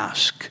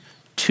ask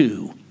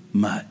too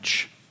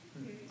much.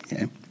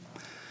 Okay?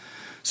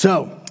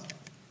 So,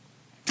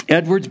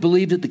 Edwards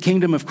believed that the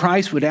kingdom of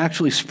Christ would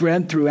actually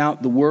spread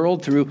throughout the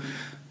world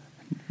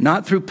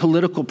not through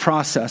political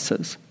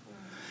processes.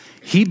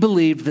 He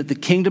believed that the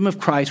kingdom of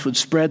Christ would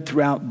spread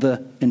throughout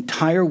the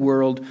entire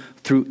world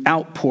through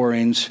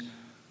outpourings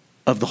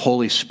of the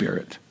Holy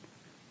Spirit.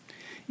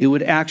 It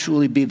would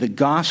actually be the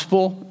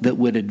gospel that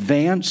would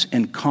advance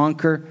and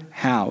conquer.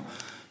 How?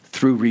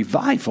 Through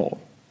revival,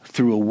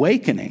 through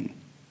awakening.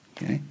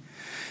 Okay?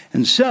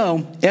 And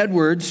so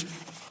Edwards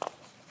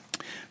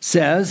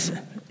says,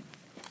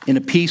 in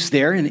a piece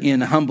there,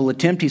 in a humble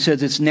attempt, he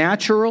says, it's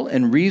natural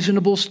and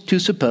reasonable to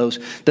suppose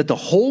that the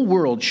whole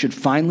world should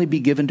finally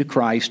be given to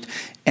Christ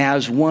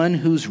as one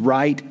whose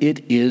right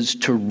it is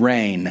to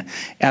reign,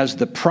 as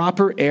the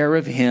proper heir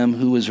of him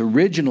who is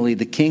originally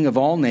the King of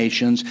all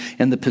nations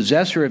and the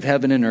possessor of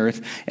heaven and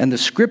earth. And the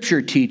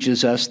Scripture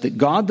teaches us that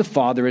God the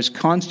Father has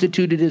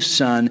constituted his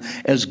Son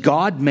as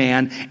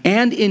God-man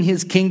and in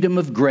his kingdom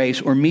of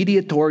grace, or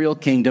mediatorial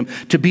kingdom,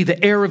 to be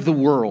the heir of the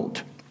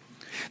world,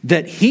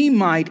 that he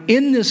might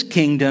in this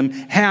kingdom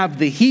have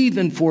the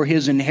heathen for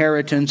his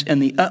inheritance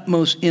and the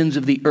utmost ends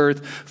of the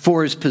earth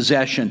for his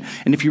possession.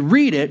 And if you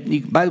read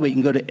it, by the way, you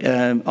can go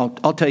to,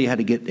 I'll tell you how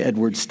to get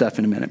Edward's stuff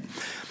in a minute.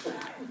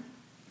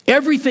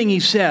 Everything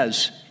he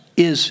says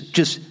is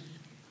just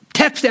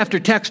text after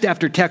text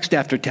after text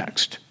after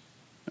text.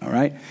 All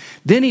right?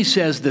 Then he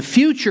says, the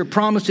future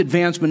promised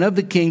advancement of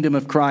the kingdom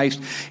of Christ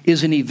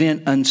is an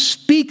event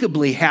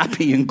unspeakably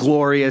happy and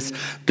glorious.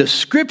 The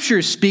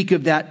Scriptures speak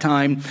of that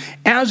time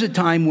as a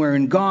time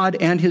wherein God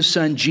and his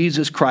Son,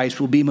 Jesus Christ,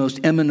 will be most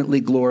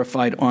eminently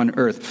glorified on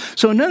earth.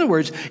 So in other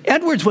words,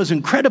 Edwards was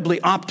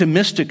incredibly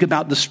optimistic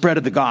about the spread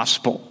of the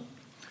gospel.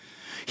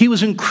 He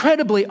was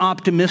incredibly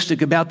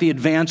optimistic about the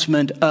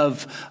advancement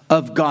of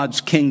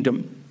God's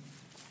kingdom.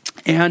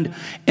 And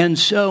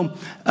so,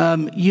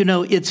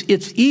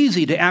 it's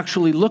easy to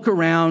actually look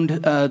around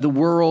the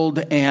world,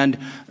 and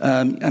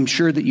I'm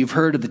sure that you've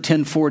heard of the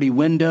 1040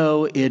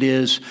 window. It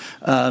is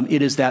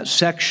that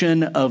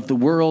section of the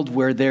world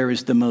where there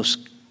is the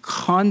most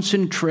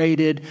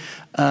concentrated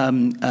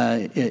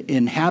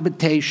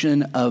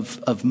inhabitation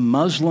of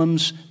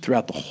Muslims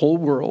throughout the whole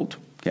world.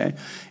 Okay,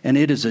 and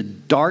it is a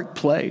dark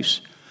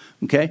place.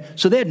 Okay,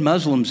 so they had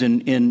Muslims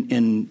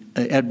in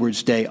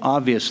Edwards' day,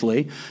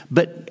 obviously,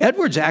 but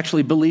Edwards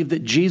actually believed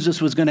that Jesus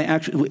was going to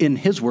actually, in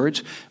his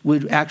words,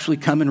 would actually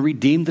come and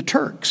redeem the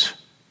Turks.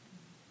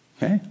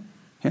 Okay,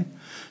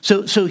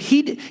 so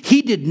he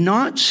did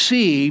not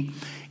see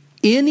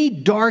any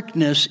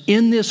darkness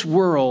in this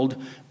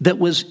world that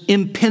was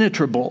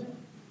impenetrable.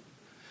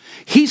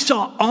 He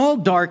saw all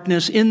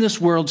darkness in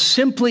this world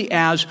simply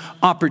as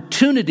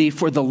opportunity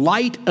for the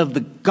light of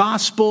the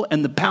gospel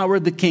and the power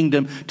of the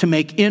kingdom to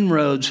make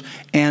inroads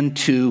and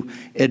to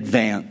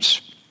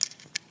advance.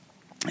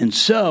 And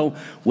so,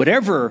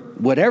 whatever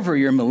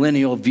your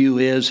millennial view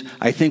is,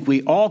 I think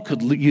we all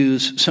could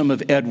use some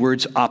of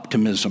Edwards'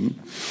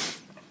 optimism.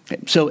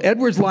 So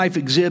Edwards' life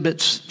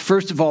exhibits,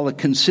 first of all, a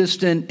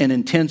consistent and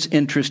intense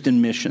interest in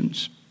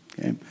missions.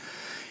 Okay?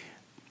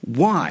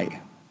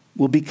 Why?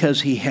 Well,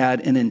 because he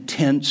had an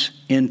intense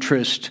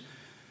interest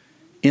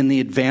in the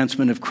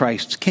advancement of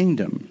Christ's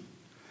kingdom.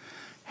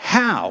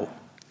 How?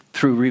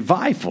 Through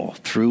revival,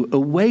 through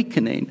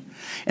awakening.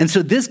 And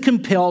so this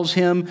compels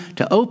him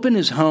to open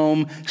his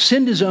home,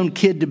 send his own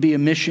kid to be a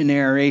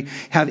missionary,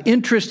 have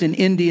interest in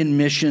Indian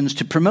missions,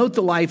 to promote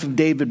the life of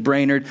David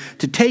Brainerd,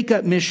 to take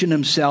up mission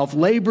himself,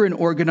 labor and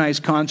organize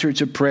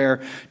concerts of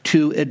prayer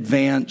to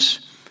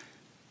advance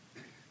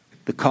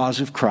the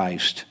cause of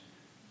Christ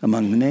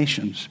among the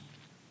nations.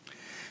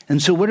 And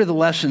so what are the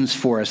lessons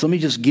for us? Let me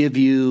just give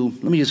you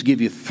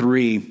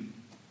three.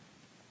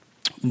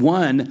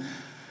 One,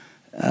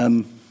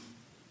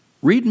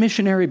 read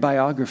missionary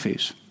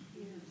biographies.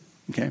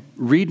 Okay,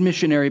 read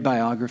missionary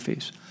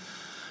biographies.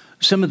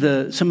 Some of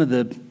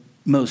the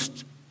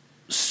most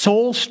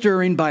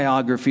soul-stirring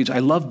biographies. I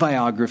love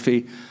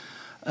biography.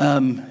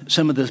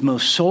 Some of the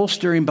most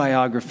soul-stirring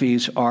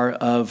biographies are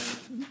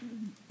of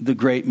the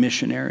great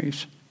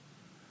missionaries.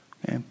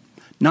 Okay,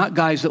 not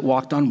guys that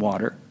walked on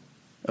water.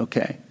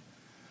 Okay.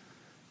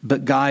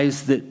 But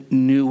guys that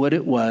knew what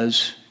it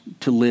was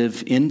to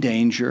live in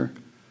danger,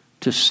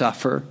 to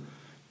suffer,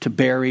 to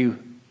bury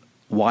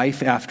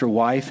wife after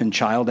wife and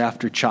child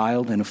after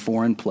child in a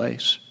foreign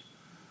place,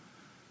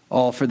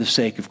 all for the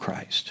sake of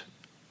Christ.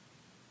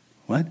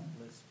 What?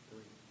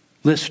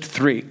 List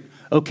three.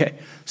 Okay,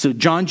 so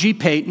John G.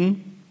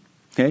 Payton,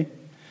 okay,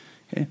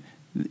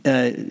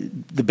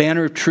 the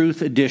Banner of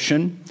Truth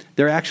edition.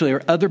 There actually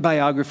are other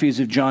biographies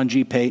of John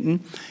G.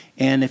 Payton,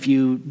 and if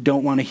you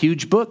don't want a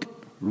huge book,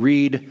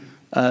 read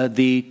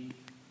the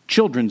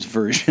children's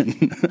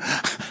version.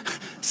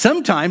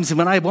 Sometimes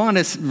when I want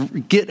to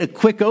get a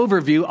quick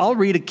overview, I'll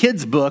read a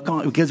kid's book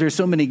because there's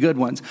so many good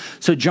ones.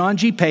 So John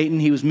G. Payton,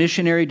 he was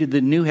missionary to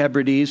the New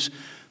Hebrides,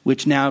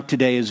 which now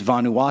today is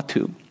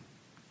Vanuatu.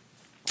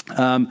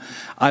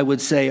 I would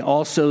say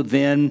also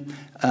then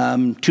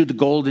To the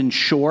Golden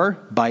Shore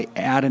by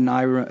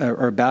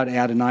about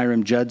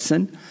Adoniram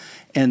Judson.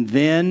 And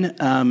then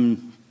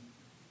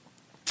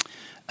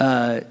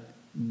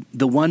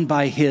the one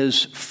by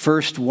his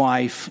first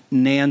wife,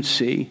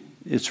 Nancy.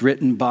 It's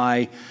written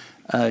by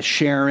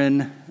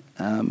Sharon.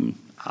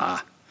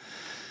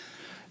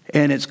 And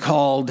it's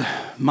called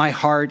My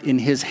Heart in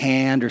His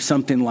Hand or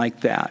something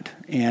like that.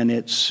 And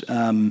it's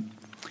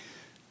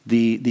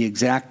the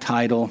exact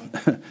title.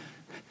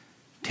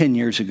 10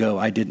 years ago,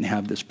 I didn't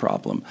have this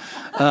problem.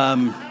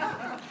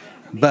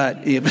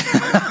 But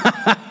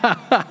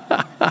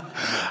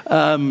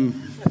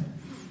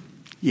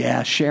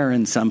Yeah,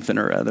 Sharon something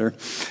or other.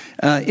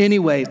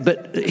 Anyway,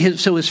 but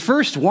his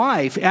first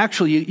wife,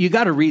 actually, you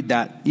got to read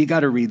that. You got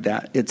to read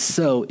that. It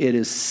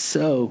is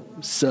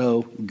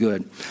so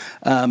good.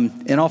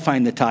 And I'll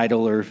find the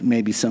title, or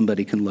maybe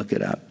somebody can look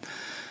it up.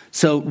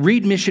 So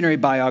read missionary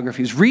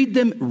biographies. Read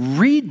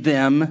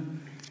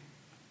them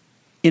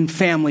in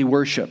family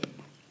worship.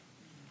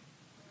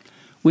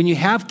 When you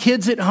have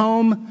kids at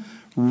home,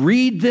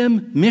 read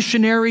them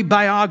missionary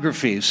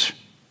biographies.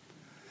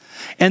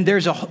 And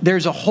there's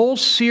a whole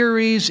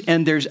series,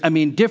 and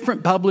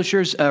different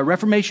publishers.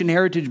 Reformation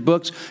Heritage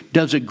Books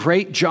does a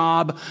great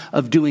job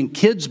of doing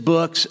kids'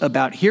 books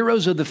about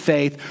heroes of the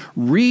faith.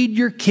 Read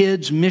your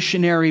kids'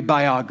 missionary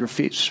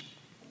biographies.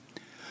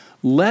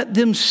 Let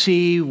them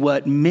see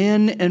what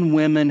men and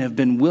women have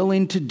been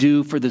willing to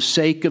do for the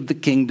sake of the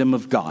kingdom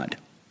of God.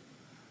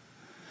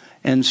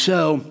 And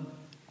so,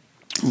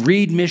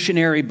 read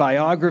missionary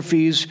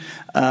biographies.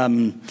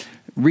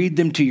 Read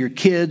them to your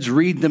kids,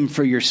 read them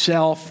for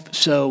yourself.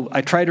 So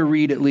I try to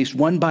read at least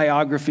one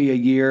biography a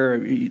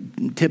year,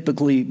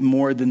 typically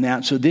more than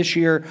that. So this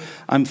year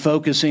I'm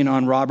focusing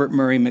on Robert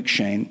Murray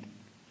M'Cheyne.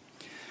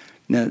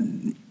 Now,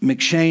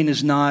 M'Cheyne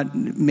is not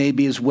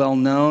maybe as well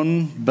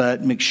known,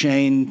 but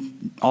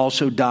M'Cheyne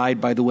also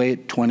died, by the way,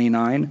 at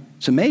 29.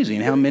 It's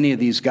amazing how many of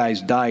these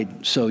guys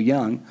died so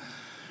young.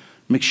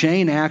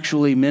 M'Cheyne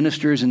actually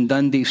ministers in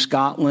Dundee,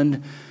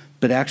 Scotland,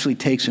 but actually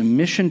takes a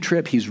mission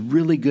trip. He's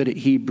really good at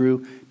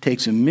Hebrew.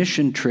 Takes a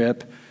mission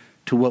trip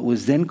to what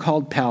was then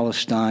called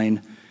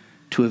Palestine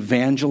to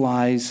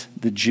evangelize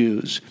the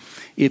Jews.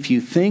 If you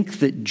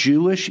think that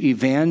Jewish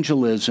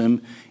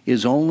evangelism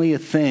is only a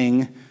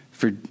thing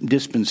for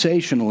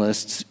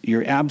dispensationalists,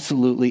 you're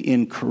absolutely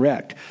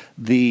incorrect.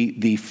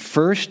 The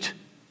first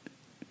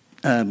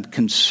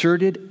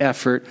concerted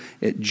effort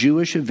at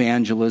Jewish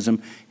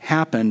evangelism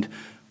happened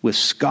with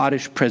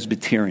Scottish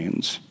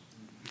Presbyterians.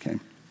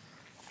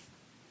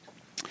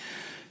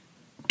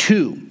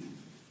 2,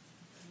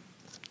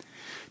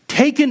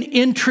 take an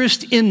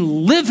interest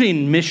in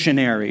living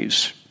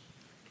missionaries.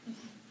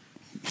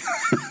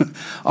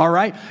 All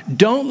right?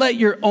 Don't let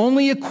your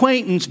only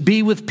acquaintance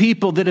be with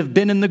people that have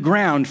been in the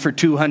ground for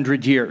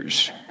 200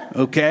 years.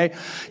 Okay?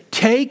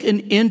 Take an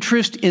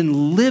interest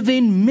in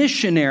living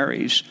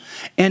missionaries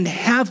and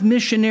have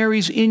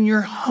missionaries in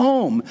your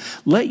home.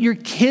 Let your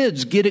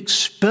kids get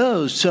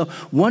exposed. So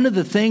one of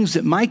the things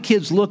that my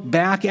kids look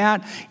back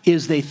at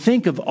is they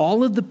think of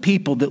all of the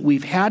people that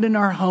we've had in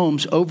our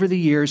homes over the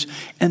years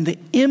and the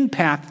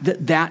impact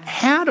that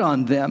had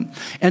on them.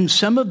 And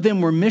some of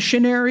them were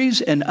missionaries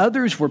and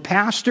others were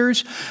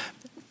pastors.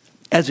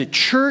 As a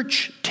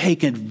church,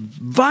 take a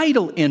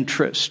vital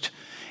interest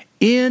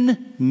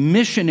in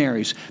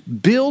missionaries.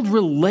 Build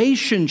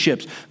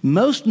relationships.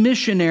 Most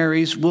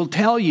missionaries will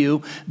tell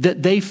you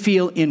that they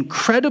feel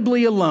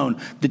incredibly alone.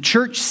 The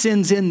church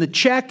sends in the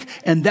check,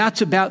 and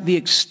that's about the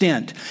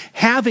extent.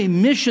 Have a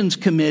missions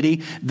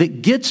committee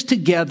that gets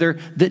together,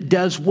 that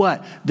does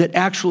what? That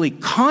actually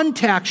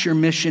contacts your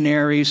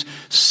missionaries,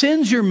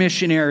 sends your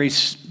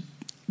missionaries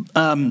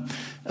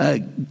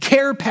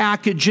care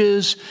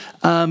packages.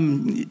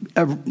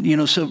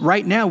 So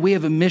right now we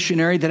have a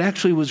missionary that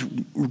actually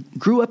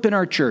grew up in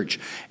our church,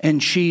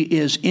 and she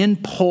is in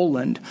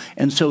Poland.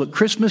 And so at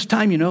Christmas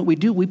time, you know what we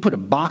do? We put a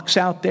box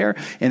out there,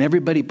 and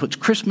everybody puts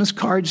Christmas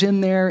cards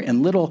in there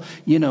and little,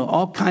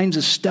 all kinds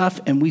of stuff,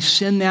 and we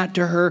send that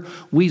to her.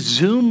 We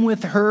Zoom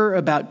with her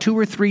about 2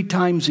 or 3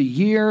 times a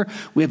year.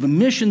 We have a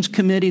missions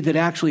committee that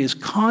actually is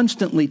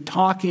constantly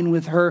talking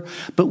with her,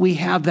 but we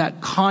have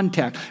that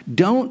contact.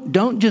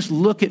 Don't just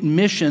look at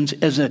missions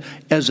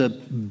as a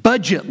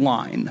budget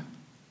line,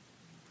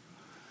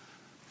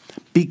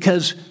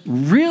 because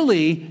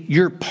really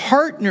you're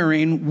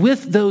partnering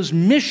with those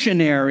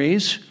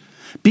missionaries,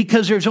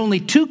 because there's only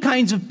 2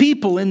 kinds of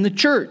people in the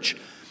church.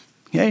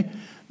 Okay?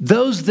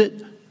 Those that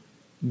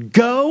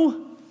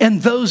go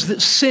and those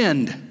that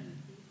send.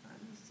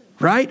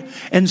 Right?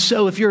 And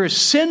so if you're a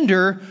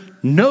sender,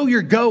 know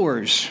your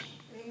goers.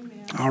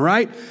 Amen. All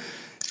right?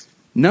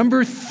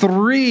 Number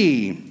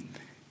 3,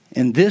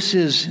 and this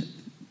is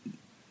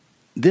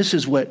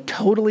what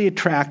totally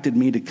attracted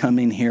me to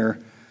coming here.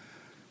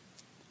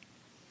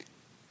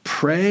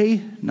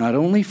 Pray not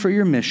only for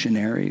your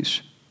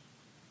missionaries,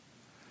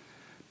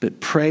 but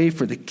pray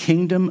for the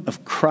kingdom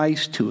of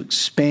Christ to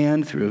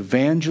expand through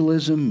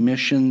evangelism,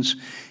 missions,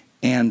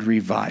 and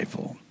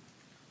revival.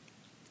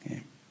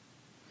 Okay.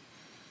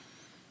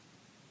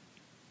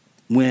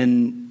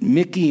 When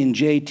Mickey and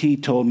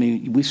JT told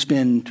me we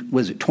spend,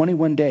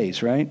 21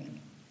 days, right?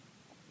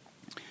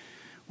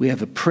 We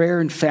have a prayer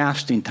and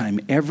fasting time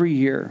every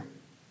year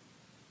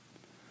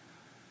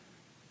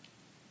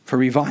for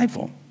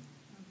revival.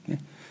 Okay?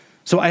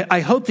 So I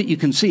hope that you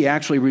can see,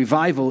 actually,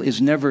 revival is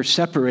never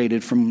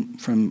separated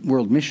from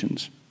world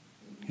missions.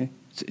 Okay?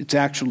 It's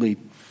actually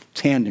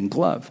hand in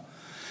glove.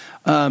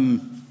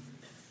 That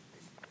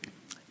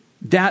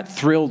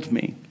thrilled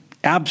me,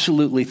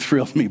 absolutely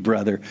thrilled me,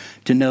 brother,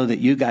 to know that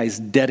you guys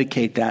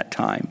dedicate that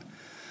time.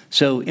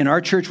 So in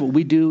our church, what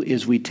we do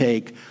is we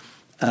take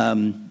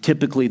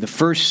typically the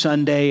first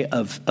Sunday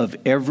of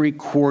every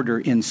quarter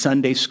in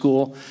Sunday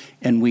school,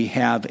 and we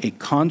have a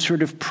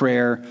concert of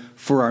prayer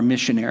for our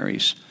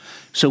missionaries.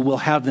 So we'll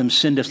have them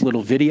send us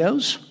little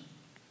videos,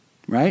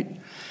 right?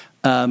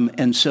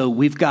 And so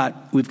we've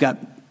got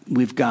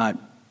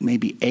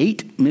maybe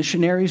 8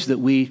 missionaries that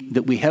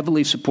we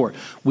heavily support.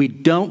 We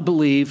don't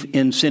believe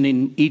in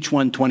sending each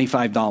one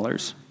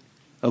 $25.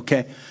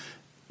 Okay,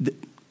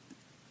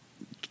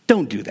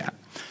 don't do that.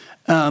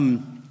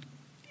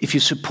 If you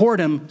support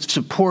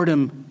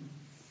them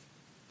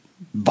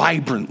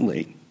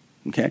vibrantly.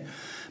 Okay,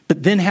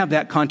 but then have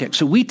that context.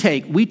 So we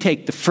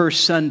take the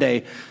first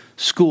Sunday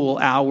school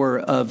hour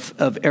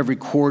of every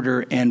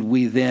quarter, and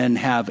we then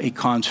have a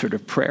concert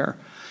of prayer.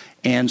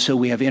 And so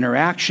we have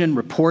interaction,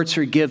 reports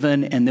are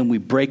given, and then we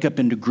break up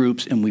into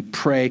groups and we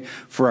pray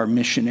for our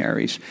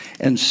missionaries.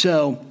 And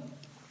so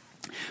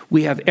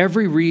we have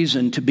every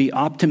reason to be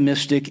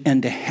optimistic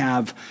and to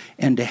have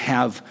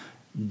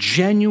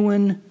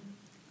genuine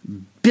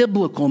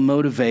biblical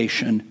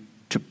motivation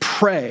to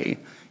pray,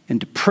 and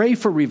to pray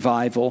for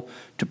revival,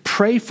 to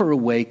pray for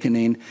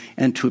awakening,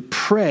 and to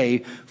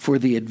pray for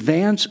the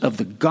advance of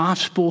the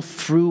gospel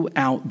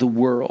throughout the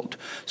world.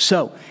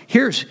 So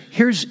here's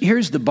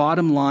the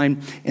bottom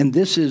line, and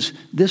this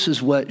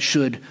is what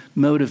should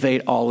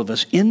motivate all of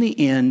us. In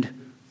the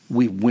end,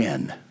 we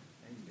win.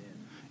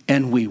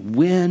 And we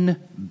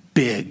win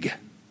big.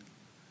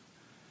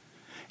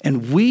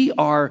 And we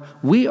are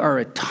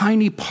a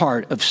tiny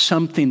part of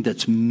something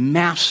that's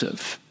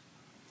massive.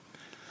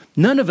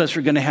 None of us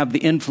are going to have the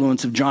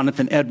influence of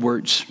Johnathan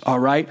Edwards, all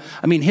right?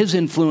 I mean, his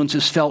influence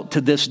is felt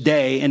to this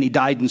day, and he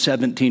died in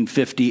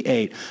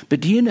 1758. But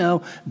do you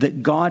know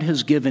that God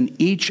has given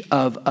each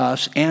of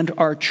us and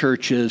our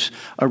churches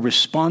a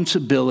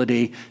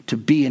responsibility to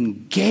be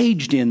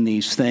engaged in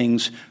these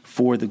things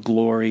for the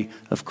glory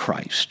of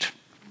Christ?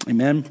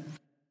 Amen?